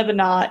to a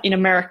webinar in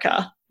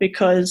America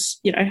because,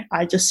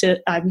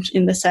 I'm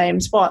in the same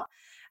spot.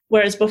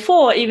 Whereas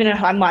before, even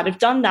if I might have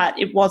done that,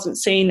 it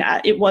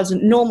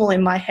wasn't normal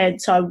in my head,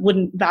 so I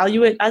wouldn't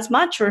value it as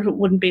much, or it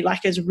wouldn't be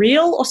like as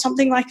real or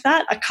something like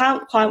that. I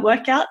can't quite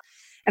work out,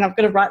 and I've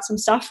got to write some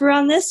stuff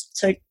around this,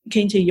 so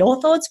keen to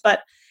your thoughts. But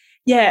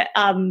yeah,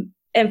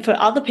 and for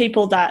other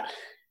people that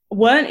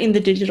weren't in the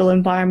digital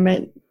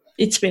environment,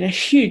 it's been a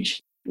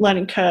huge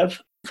learning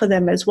curve for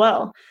them as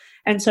well.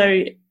 And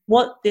so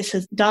what this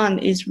has done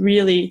is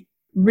really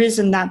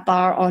risen that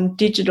bar on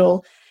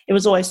digital. It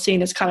was always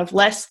seen as kind of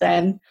less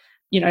than,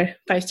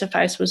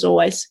 face-to-face was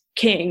always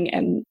king,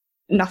 and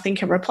nothing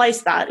can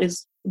replace that,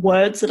 is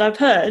words that I've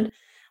heard,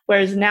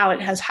 whereas now it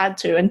has had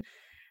to. And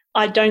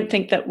I don't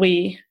think that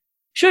we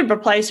should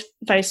replace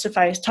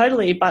face-to-face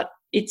totally, but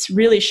it's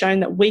really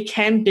shown that we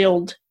can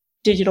build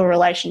digital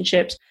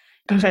relationships,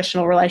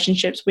 professional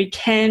relationships. We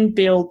can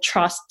build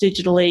trust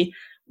digitally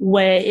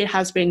where it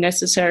has been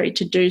necessary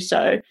to do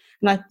so.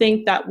 And I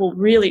think that will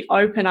really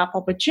open up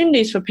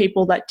opportunities for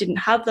people that didn't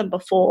have them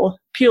before,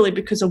 purely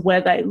because of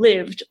where they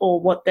lived or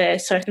what their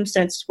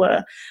circumstances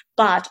were,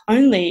 but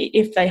only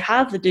if they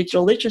have the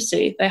digital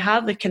literacy, they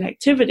have the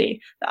connectivity,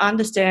 they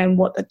understand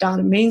what the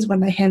data means when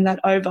they hand that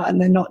over,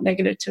 and they're not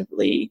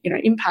negatively,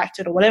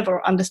 impacted or whatever,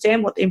 or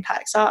understand what the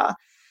impacts are.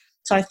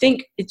 So I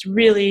think it's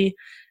really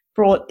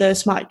brought the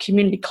smart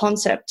community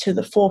concept to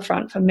the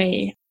forefront for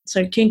me.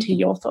 So keen to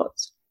your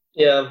thoughts.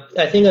 Yeah,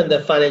 I think on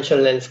the financial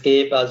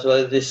landscape as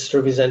well, this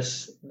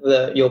represents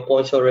your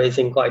points you're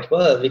raising quite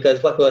well,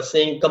 because what we're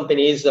seeing,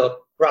 companies are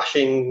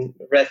rushing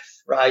left,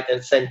 right,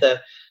 and center,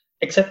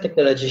 except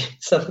technology,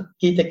 some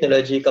key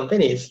technology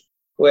companies,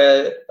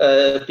 where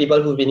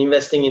people who've been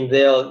investing in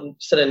there are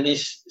suddenly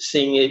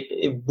seeing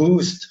a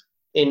boost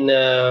in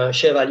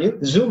share value.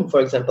 Zoom,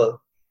 for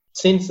example,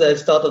 since the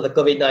start of the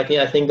COVID-19,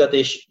 I think got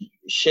a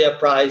share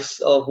price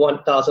of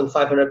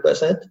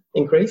 1,500%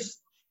 increase.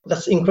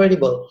 That's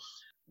incredible.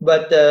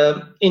 But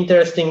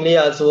interestingly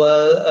as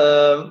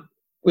well,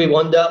 we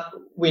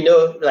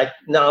know, like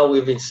now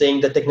we've been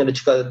seeing the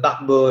technological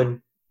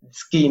backbone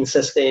is key in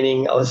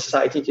sustaining our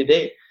society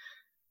today.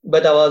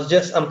 But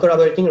I'm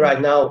collaborating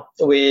right now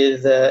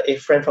with a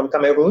friend from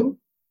Cameroon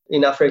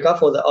in Africa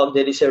for the Org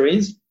Daily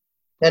series.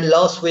 And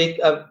last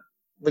week,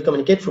 we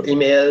communicate through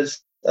emails,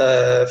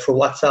 through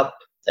WhatsApp,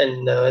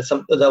 and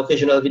some the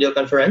occasional video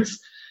conference.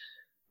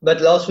 But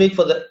last week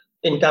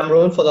in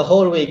Cameroon, for the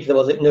whole week, there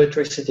was no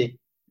electricity.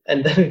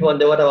 And then we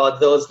wonder, what about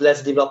those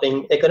less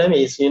developing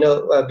economies?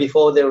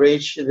 Before they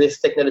reach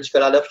this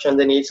technological adoption,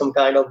 they need some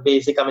kind of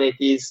basic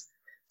amenities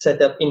set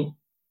up in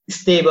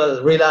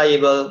stable,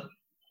 reliable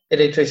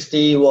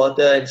electricity,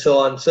 water, and so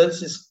on. So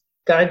this is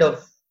kind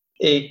of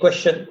a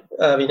question,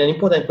 an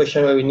important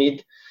question where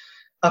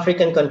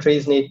African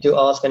countries need to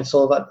ask and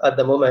solve at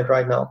the moment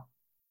right now.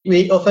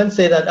 We often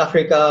say that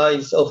Africa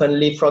is often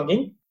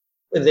leapfrogging.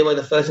 They were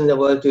the first in the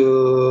world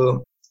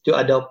to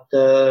adopt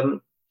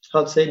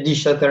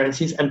digital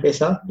currencies,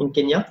 M-Pesa in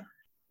Kenya.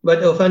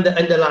 But often the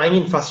underlying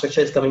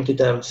infrastructure is coming to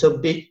terms. So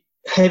big,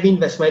 heavy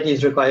investment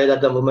is required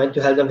at the moment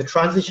to help them to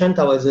transition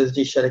towards this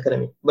digital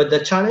economy. But the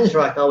challenge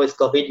right now with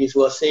COVID is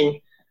we're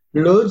seeing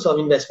loads of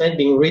investment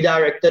being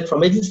redirected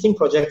from existing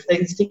projects,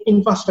 existing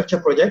infrastructure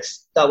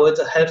projects towards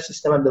a health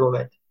system at the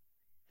moment.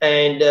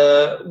 And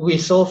we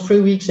saw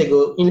 3 weeks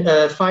ago,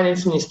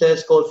 finance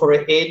ministers called for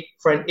an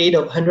aid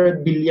of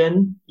 100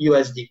 billion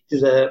USD to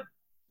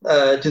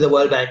the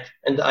World Bank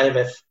and the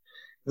IMF.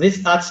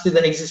 This adds to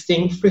the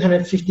existing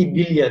 350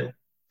 billion.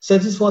 So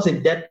this was a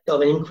debt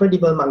of an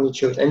incredible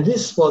magnitude, and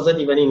this wasn't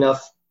even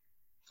enough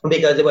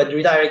because they were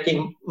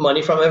redirecting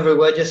money from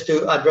everywhere just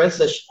to address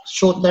the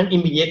short-term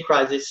immediate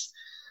crisis.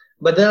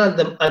 But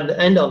then at the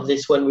end of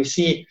this, when we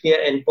see a clear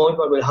endpoint,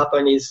 what will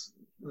happen is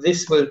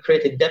this will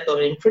create a debt of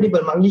an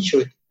incredible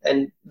magnitude,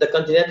 and the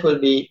continent will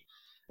be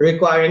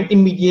requiring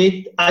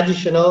immediate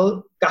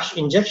additional cash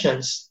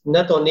injections,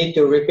 not only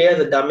to repair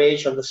the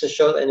damage on the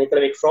social and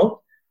economic front,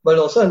 but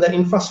also on the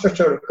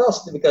infrastructure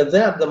cost, because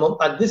then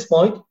at this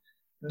point,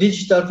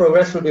 digital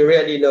progress will be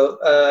really low.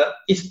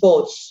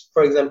 Esports,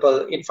 for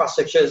example,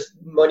 infrastructures,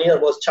 money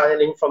that was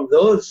channeling from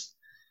those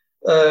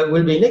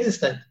will be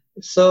inexistent.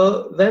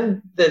 So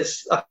then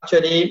there's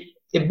actually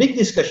a big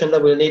discussion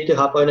that will need to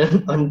happen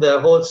on the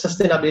whole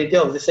sustainability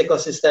of this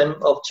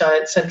ecosystem of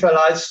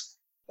centralized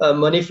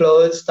money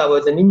flows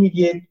towards an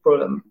immediate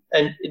problem.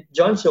 And it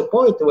joins your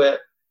point where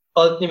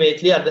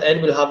ultimately at the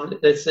end we'll have,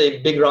 let's say,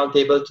 a big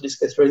roundtable to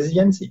discuss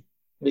resiliency,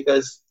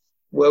 because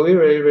were we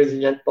really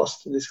resilient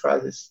post this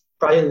crisis,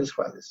 prior to this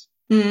crisis?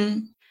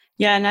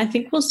 Yeah, and I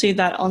think we'll see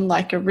that on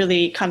like a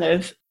really kind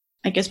of,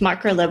 I guess,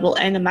 micro level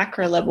and a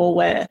macro level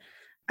where,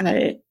 and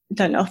I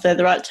don't know if they're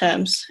the right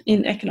terms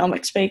in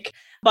economic speak,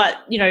 but,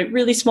 you know,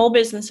 really small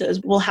businesses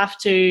will have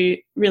to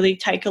really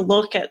take a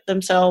look at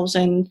themselves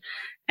and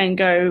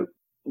go,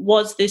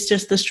 was this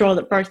just the straw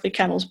that broke the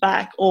camel's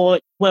back, or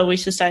were we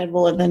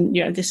sustainable and then,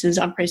 you know, this is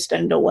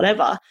unprecedented or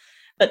whatever.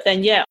 But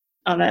then, yeah,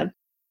 on a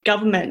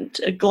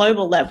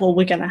global level,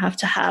 we're going to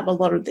have a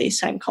lot of these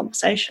same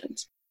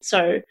conversations.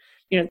 So,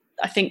 you know,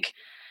 I think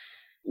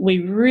we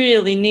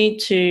really need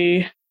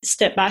to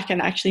step back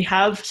and actually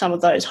have some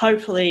of those.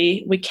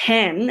 Hopefully we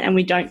can, and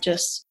we don't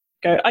just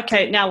go,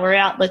 okay, now we're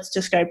out, let's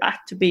just go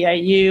back to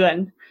BAU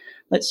and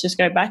let's just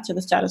go back to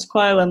the status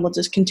quo and we'll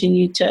just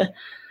continue to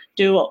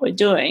do what we're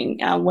doing,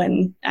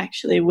 when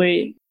actually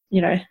we,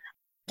 you know,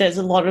 there's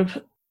a lot of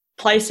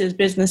places,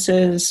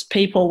 businesses,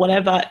 people,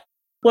 whatever,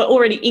 were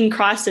already in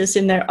crisis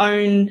in their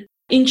own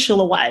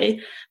insular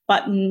way.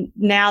 But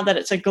now that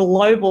it's a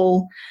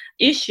global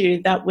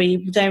issue, that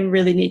we then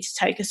really need to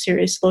take a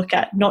serious look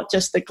at not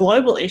just the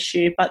global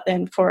issue, but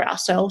then for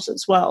ourselves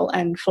as well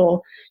and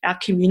for our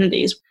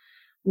communities.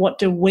 What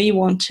do we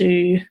want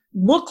to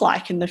look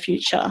like in the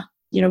future?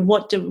 You know,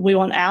 what do we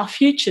want our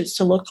futures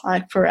to look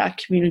like for our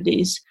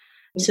communities,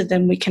 so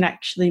then we can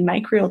actually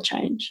make real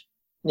change?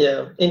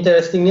 Yeah,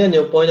 interestingly, on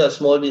your point of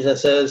small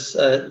businesses,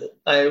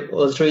 I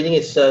was reading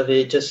a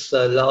survey just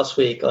last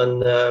week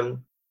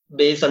on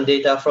based on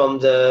data from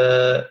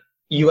the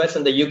US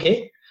and the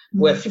UK,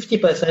 where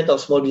 50% of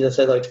small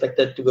businesses are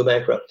expected to go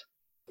bankrupt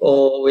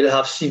or will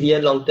have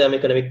severe long-term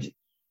economic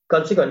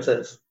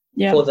consequences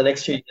for the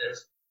next few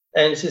years.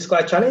 And it's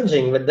quite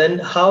challenging. But then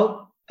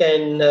how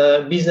can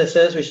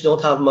businesses which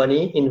don't have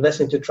money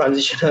invest into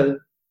transitional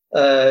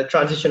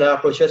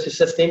approaches to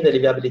sustain the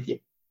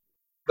livability?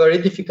 Very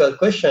difficult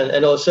question.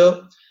 And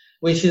also,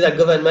 we see that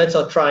governments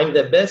are trying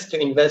their best to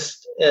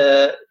invest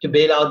to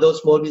bail out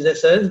those small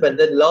businesses, but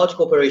then large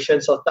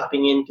corporations are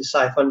tapping in to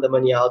siphon the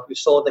money out. We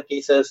saw the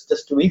cases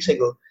just 2 weeks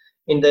ago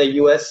in the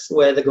US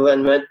where the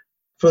government,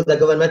 through the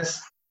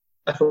government's,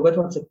 I forgot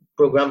what's the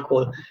program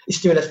called,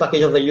 stimulus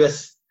package of the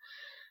US.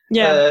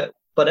 Yeah.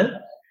 Pardon?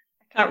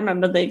 I can't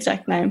remember the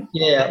exact name.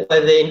 Yeah,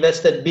 where they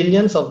invested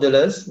billions of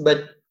dollars,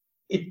 but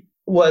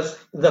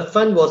the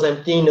fund was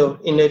empty in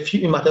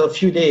a matter of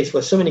few days,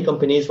 where so many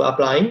companies were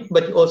applying,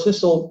 but you also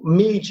saw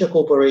major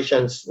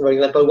corporations. For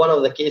example, one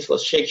of the cases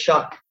was Shake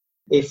Shack,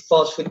 a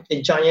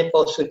giant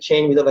fast food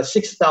chain with over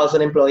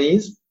 6,000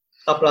 employees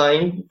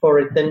applying for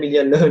a 10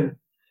 million loan,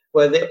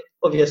 where they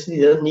obviously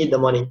didn't need the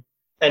money.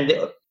 And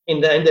in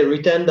the end, they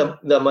returned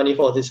the money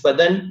for this. But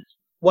then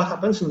what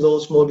happens to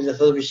those small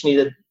businesses which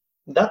needed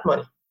that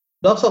money?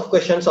 Lots of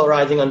questions are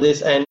rising on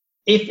this. And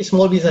if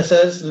small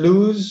businesses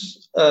lose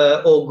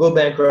or go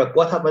bankrupt,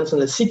 what happens on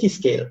the city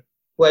scale?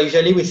 Where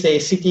usually we say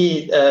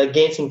city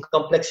gains in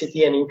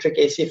complexity and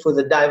intricacy through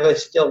the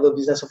diversity of the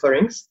business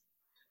offerings.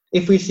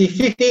 If we see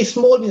 50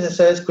 small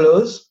businesses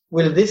close,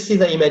 will this see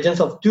the emergence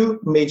of two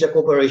major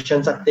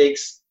corporations that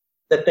takes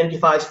the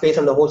 25 space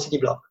on the whole city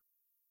block?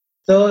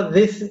 So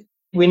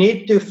we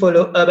need to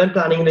follow urban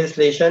planning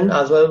legislation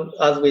as well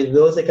as with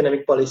those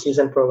economic policies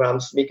and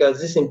programs, because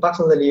this impacts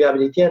on the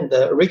livability and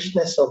the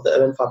richness of the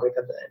urban fabric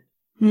at the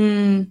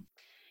end.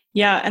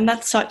 Yeah, and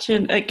that's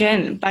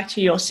again, back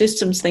to your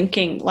systems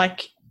thinking,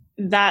 like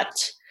that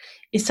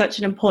is such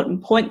an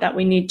important point that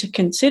we need to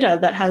consider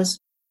that has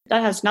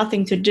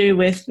nothing to do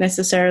with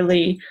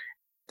necessarily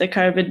the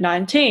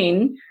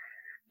COVID-19,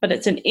 but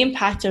it's an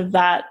impact of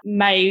that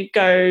may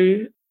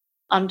go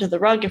under the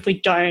rug if we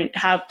don't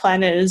have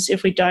planners,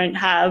 if we don't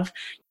have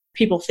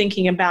people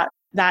thinking about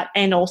that,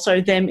 and also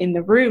them in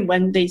the room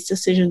when these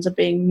decisions are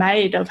being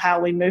made of how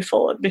we move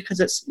forward. Because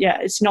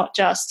it's not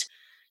just,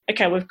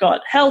 okay, we've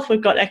got health,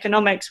 we've got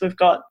economics, we've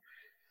got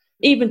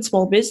even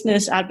small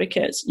business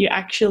advocates, you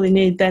actually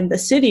need then the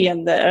city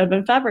and the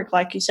urban fabric.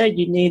 Like you said,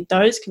 you need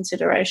those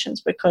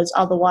considerations, because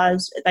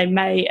otherwise they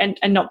may, and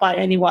not by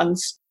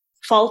anyone's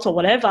fault or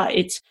whatever,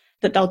 it's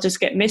that they'll just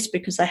get missed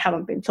because they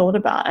haven't been thought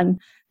about. And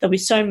there'll be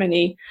so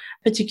many,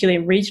 particularly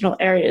in regional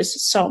areas,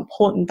 it's so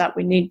important that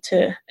we need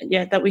to,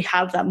 that we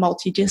have that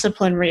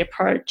multidisciplinary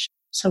approach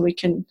so we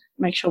can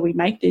make sure we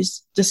make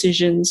these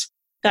decisions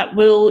that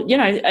will,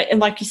 and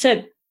like you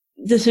said,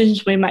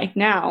 decisions we make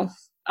now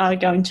are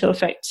going to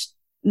affect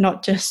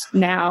not just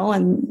now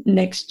and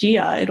next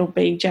year, it'll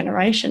be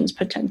generations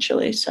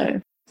potentially.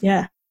 So,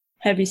 yeah,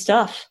 heavy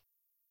stuff.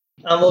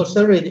 I'm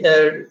also reading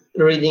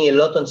a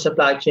lot on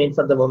supply chains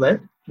at the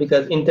moment,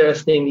 because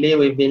interestingly,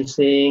 we've been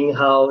seeing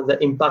how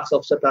the impacts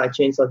of supply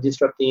chains are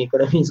disrupting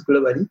economies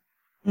globally.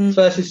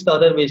 First, it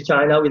started with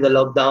China with the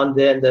lockdown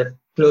there and the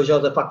closure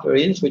of the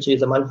factories, which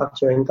is the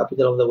manufacturing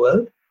capital of the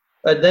world.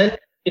 But then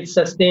it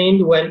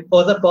sustained when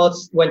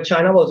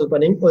China was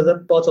opening, other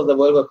parts of the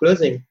world were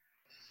closing.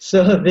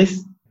 So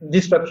this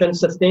disruption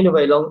sustained over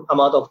a long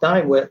amount of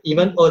time, where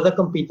even other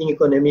competing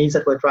economies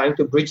that were trying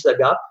to bridge the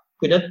gap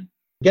couldn't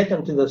get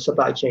onto the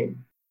supply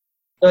chain.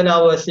 So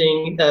now we're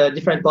seeing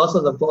different parts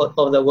of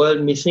the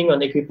world missing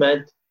on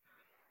equipment,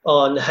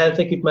 on health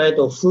equipment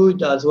or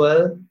food as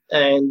well,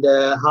 and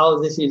how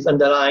this is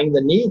underlying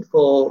the need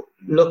for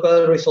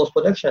local resource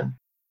production,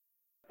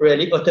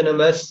 really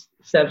autonomous,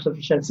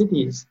 self-sufficient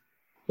cities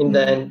in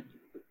the end,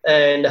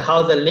 and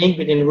how the link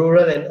between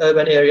rural and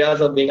urban areas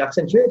are being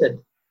accentuated.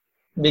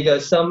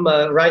 Because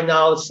right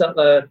now, some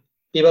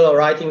people are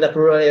writing that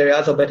rural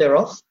areas are better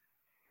off.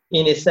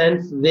 In a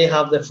sense, they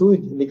have the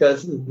food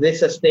because they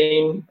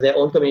sustain their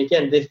own community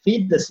and they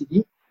feed the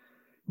city.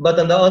 But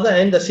on the other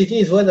hand, the city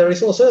is where the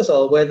resources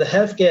are, where the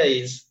healthcare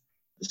is.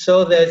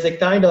 So there's a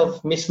kind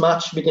of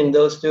mismatch between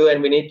those two,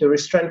 and we need to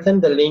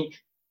strengthen the link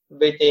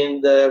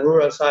between the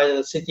rural side and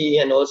the city,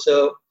 and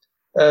also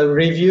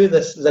review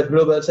the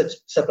global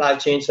supply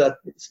chain so that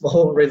it's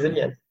more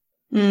resilient.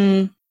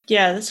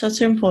 Yeah, that's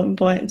such an important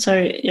point.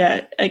 So,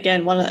 yeah,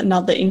 again,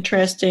 another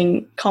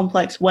interesting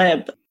complex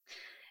web.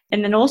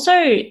 And then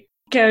also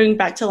going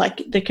back to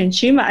like the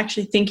consumer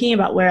actually thinking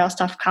about where our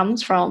stuff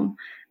comes from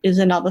is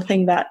another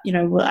thing that,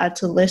 we'll add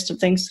to the list of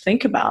things to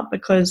think about,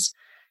 because,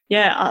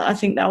 yeah, I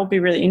think that will be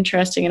really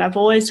interesting. And I've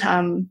always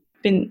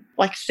been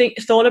like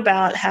thought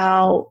about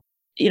how,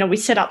 we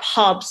set up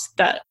hubs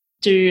that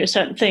do a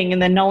certain thing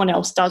and then no one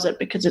else does it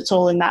because it's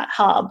all in that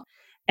hub.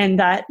 And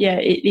that,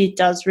 it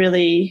does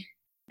really,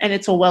 and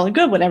it's all well and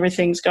good when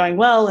everything's going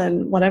well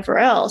and whatever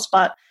else.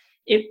 But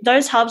if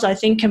those hubs, I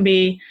think, can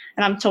be,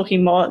 and I'm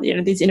talking more,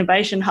 these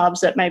innovation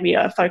hubs that maybe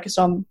are focused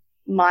on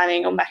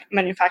mining or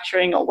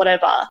manufacturing or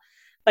whatever.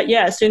 But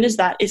yeah, as soon as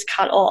that is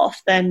cut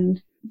off,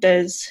 then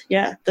there's,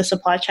 the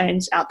supply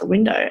chain's out the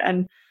window.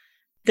 And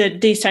the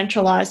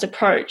decentralized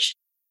approach,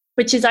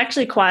 which is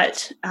actually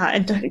quite,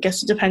 and I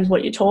guess it depends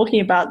what you're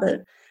talking about,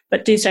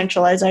 but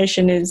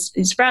decentralization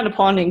is frowned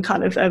upon in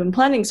kind of urban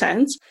planning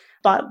sense.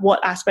 But what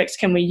aspects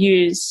can we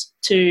use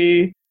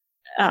to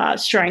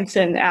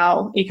strengthen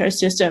our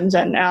ecosystems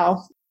and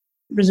our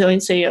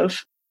resiliency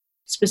of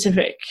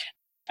specific,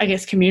 I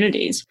guess,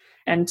 communities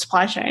and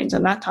supply chains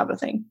and that type of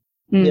thing?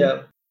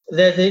 Yeah.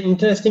 There's an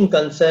interesting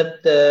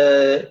concept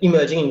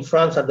emerging in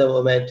France at the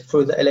moment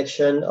through the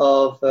election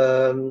of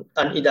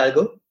Anne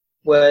Hidalgo,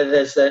 where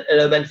there's an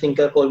urban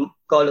thinker called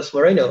Carlos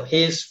Moreno.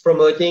 He's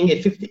promoting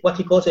what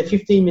he calls a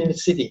 15-minute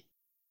city.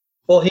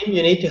 For him,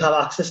 you need to have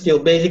access to your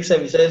basic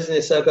services in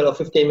a circle of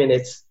 15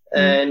 minutes.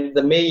 And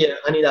the mayor,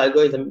 Anne Hidalgo,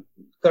 is the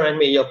current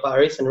mayor of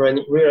Paris and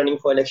rerunning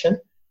for election.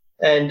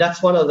 And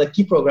that's one of the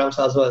key programs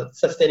as well,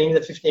 sustaining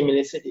the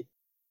 15-minute city.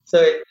 So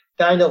it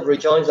kind of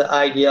rejoins the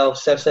idea of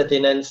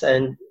self-sustenance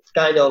and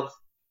kind of,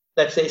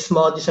 let's say,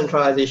 small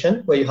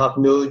decentralization, where you have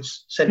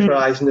nodes,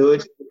 centralized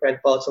nodes,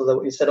 different parts of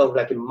instead of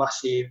like a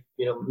massive,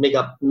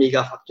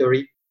 mega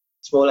factory.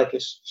 It's more like a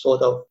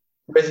sort of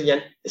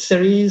resilient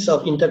series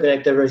of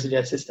interconnected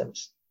resilient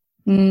systems.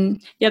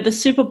 Yeah, the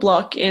super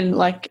block in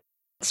like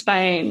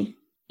Spain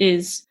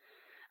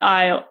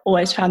I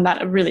always found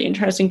that a really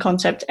interesting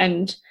concept.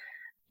 And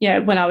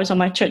when I was on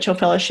my Churchill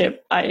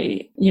Fellowship,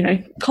 I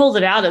called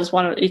it out as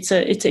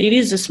it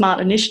is a smart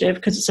initiative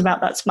because it's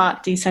about that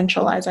smart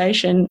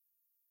decentralization.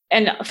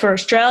 And for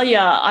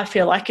Australia, I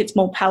feel like it's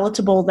more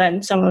palatable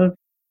than some of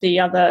the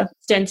other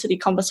density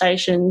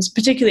conversations,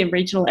 particularly in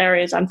regional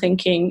areas, I'm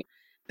thinking,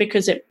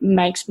 because it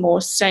makes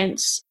more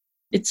sense.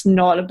 It's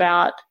not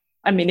about,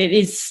 it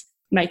is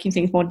making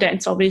things more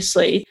dense,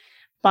 obviously,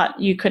 but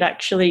you could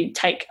actually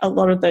take a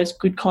lot of those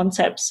good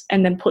concepts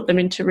and then put them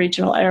into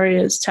regional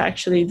areas to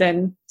actually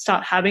then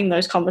start having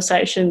those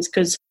conversations.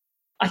 Because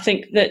I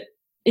think that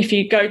if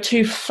you go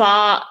too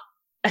far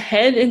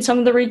ahead in some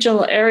of the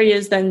regional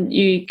areas, then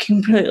you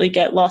completely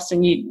get lost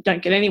and you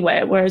don't get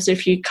anywhere. Whereas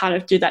if you kind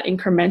of do that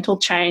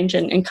incremental change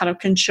and kind of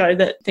can show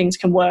that things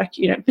can work,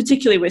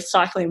 particularly with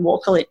cycling,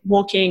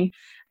 walking,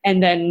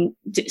 and then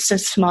it's a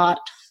smart,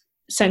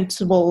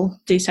 sensible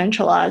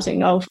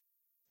decentralizing of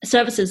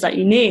services that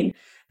you need,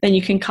 then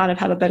you can kind of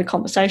have a better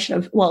conversation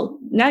of, well,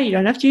 now you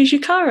don't have to use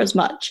your car as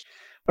much.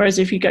 Whereas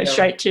if you go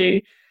straight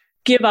to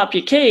give up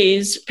your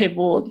keys,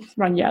 people will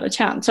run you out of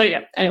town. So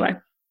yeah, anyway,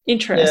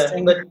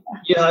 interesting. Yeah, but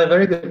you have a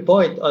very good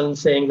point on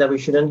saying that we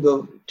shouldn't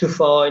go too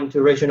far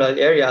into regional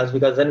areas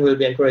because then we'll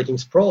be encouraging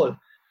sprawl.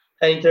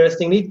 And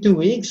interestingly, 2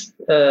 weeks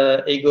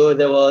ago,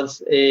 there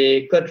was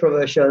a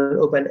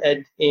controversial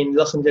op-ed in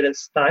Los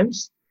Angeles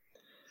Times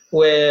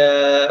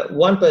where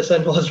one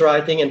person was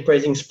writing and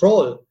praising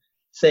sprawl,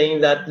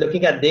 saying that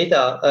looking at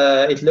data,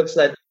 it looks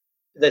like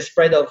the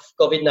spread of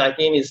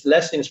COVID-19 is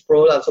less in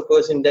sprawl as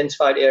opposed in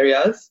densified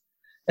areas.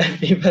 And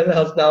people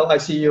are now, I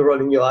see you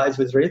rolling your eyes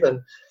with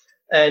reason,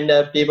 and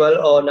people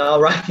are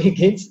now writing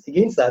against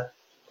that,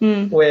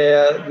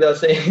 where they're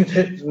saying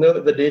that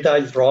no, the data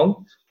is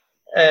wrong.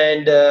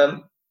 And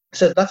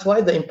so that's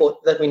why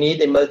that we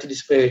need a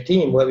multidisciplinary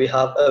team where we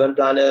have urban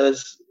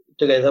planners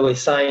together with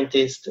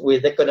scientists,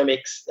 with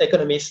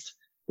economists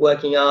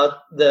working out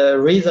the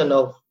reason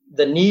of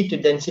the need to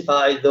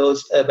densify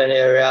those urban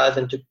areas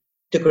and to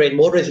create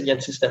more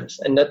resilient systems,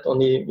 and not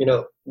only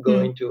go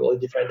into all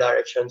different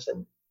directions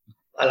and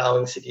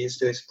allowing cities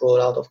to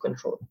sprawl out of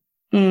control.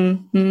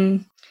 Mm-hmm.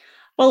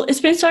 Well,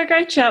 it's been so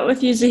great chat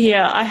with you,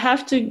 Zaheer. I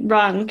have to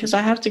run because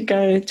I have to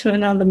go to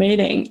another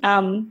meeting.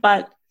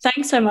 But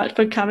thanks so much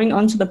for coming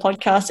onto the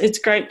podcast. It's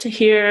great to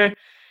hear,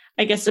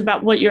 I guess,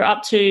 about what you're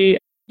up to.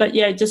 But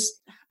yeah, just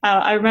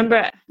I remember,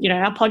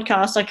 our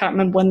podcast, I can't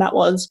remember when that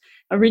was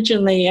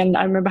originally, and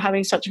I remember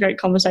having such a great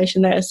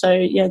conversation there. So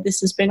yeah, this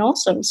has been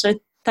awesome. So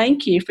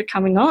thank you for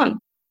coming on.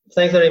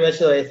 Thanks very much,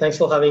 Zoe. Thanks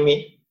for having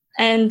me.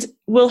 And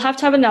we'll have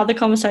to have another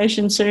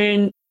conversation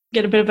soon,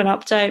 get a bit of an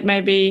update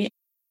maybe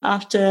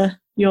after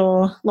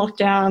your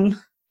lockdown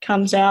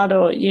comes out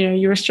or,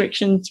 your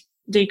restrictions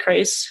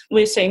decrease.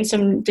 We're seeing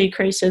some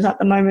decreases at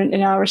the moment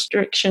in our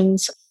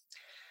restrictions.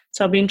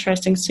 So it'll be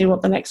interesting to see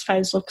what the next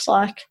phase looks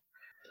like.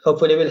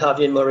 Hopefully we'll have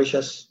you in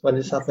Mauritius when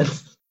this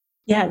happens.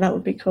 Yeah, that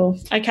would be cool.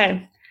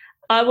 Okay.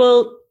 I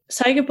will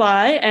say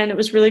goodbye, and it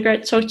was really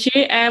great to talk to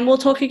you, and we'll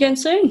talk again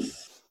soon.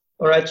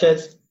 All right,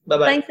 cheers.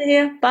 Bye-bye. Thanks,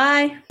 Zaheer.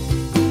 Bye.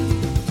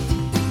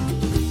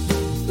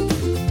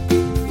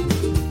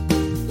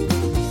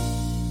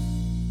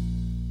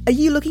 Are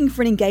you looking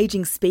for an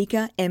engaging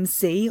speaker,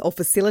 MC, or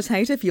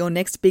facilitator for your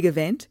next big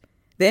event?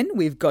 Then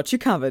we've got you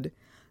covered.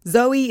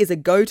 Zoe is a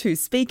go-to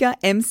speaker,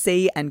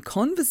 MC, and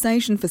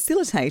conversation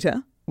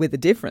facilitator with a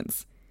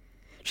difference.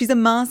 She's a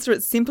master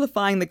at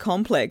simplifying the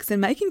complex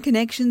and making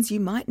connections you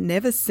might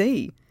never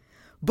see.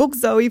 Book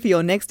Zoe for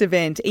your next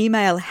event.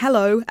 Email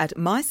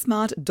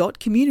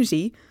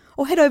hello@mysmart.community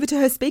or head over to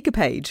her speaker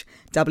page,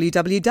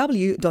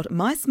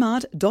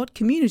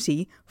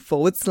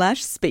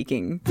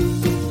 www.mysmart.community/speaking.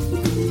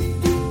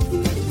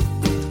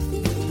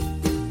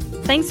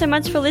 Thanks so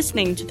much for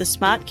listening to the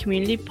Smart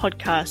Community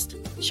Podcast.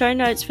 Show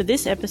notes for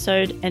this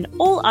episode and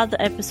all other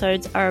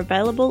episodes are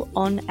available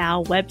on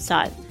our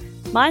website,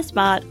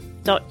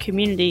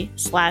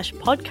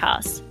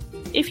 mysmart.community/podcast.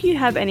 If you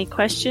have any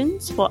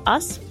questions for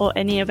us or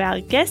any of our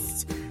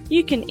guests,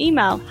 you can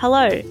email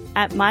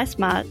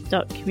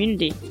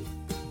hello@mysmart.community.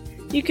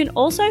 You can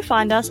also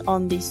find us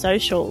on the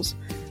socials.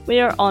 We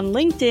are on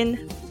LinkedIn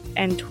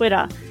and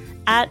Twitter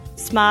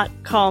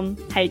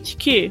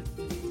 @SmartComHQ.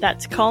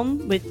 That's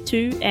com with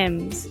 2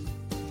 M's.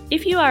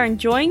 If you are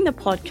enjoying the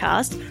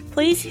podcast,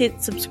 please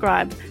hit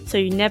subscribe so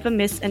you never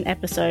miss an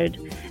episode.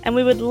 And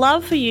we would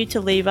love for you to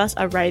leave us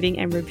a rating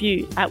and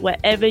review at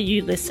wherever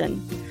you listen.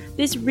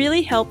 This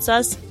really helps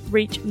us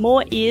reach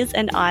more ears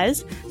and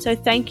eyes, so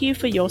thank you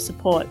for your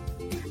support.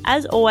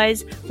 As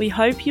always, we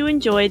hope you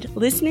enjoyed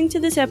listening to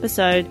this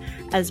episode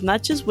as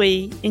much as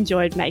we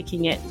enjoyed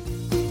making it.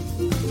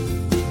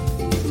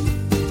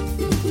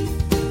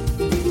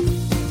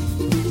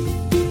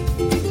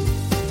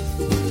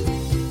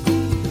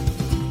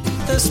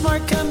 The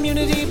Smart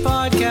Community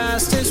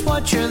Podcast is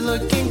what you're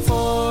looking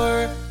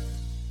for.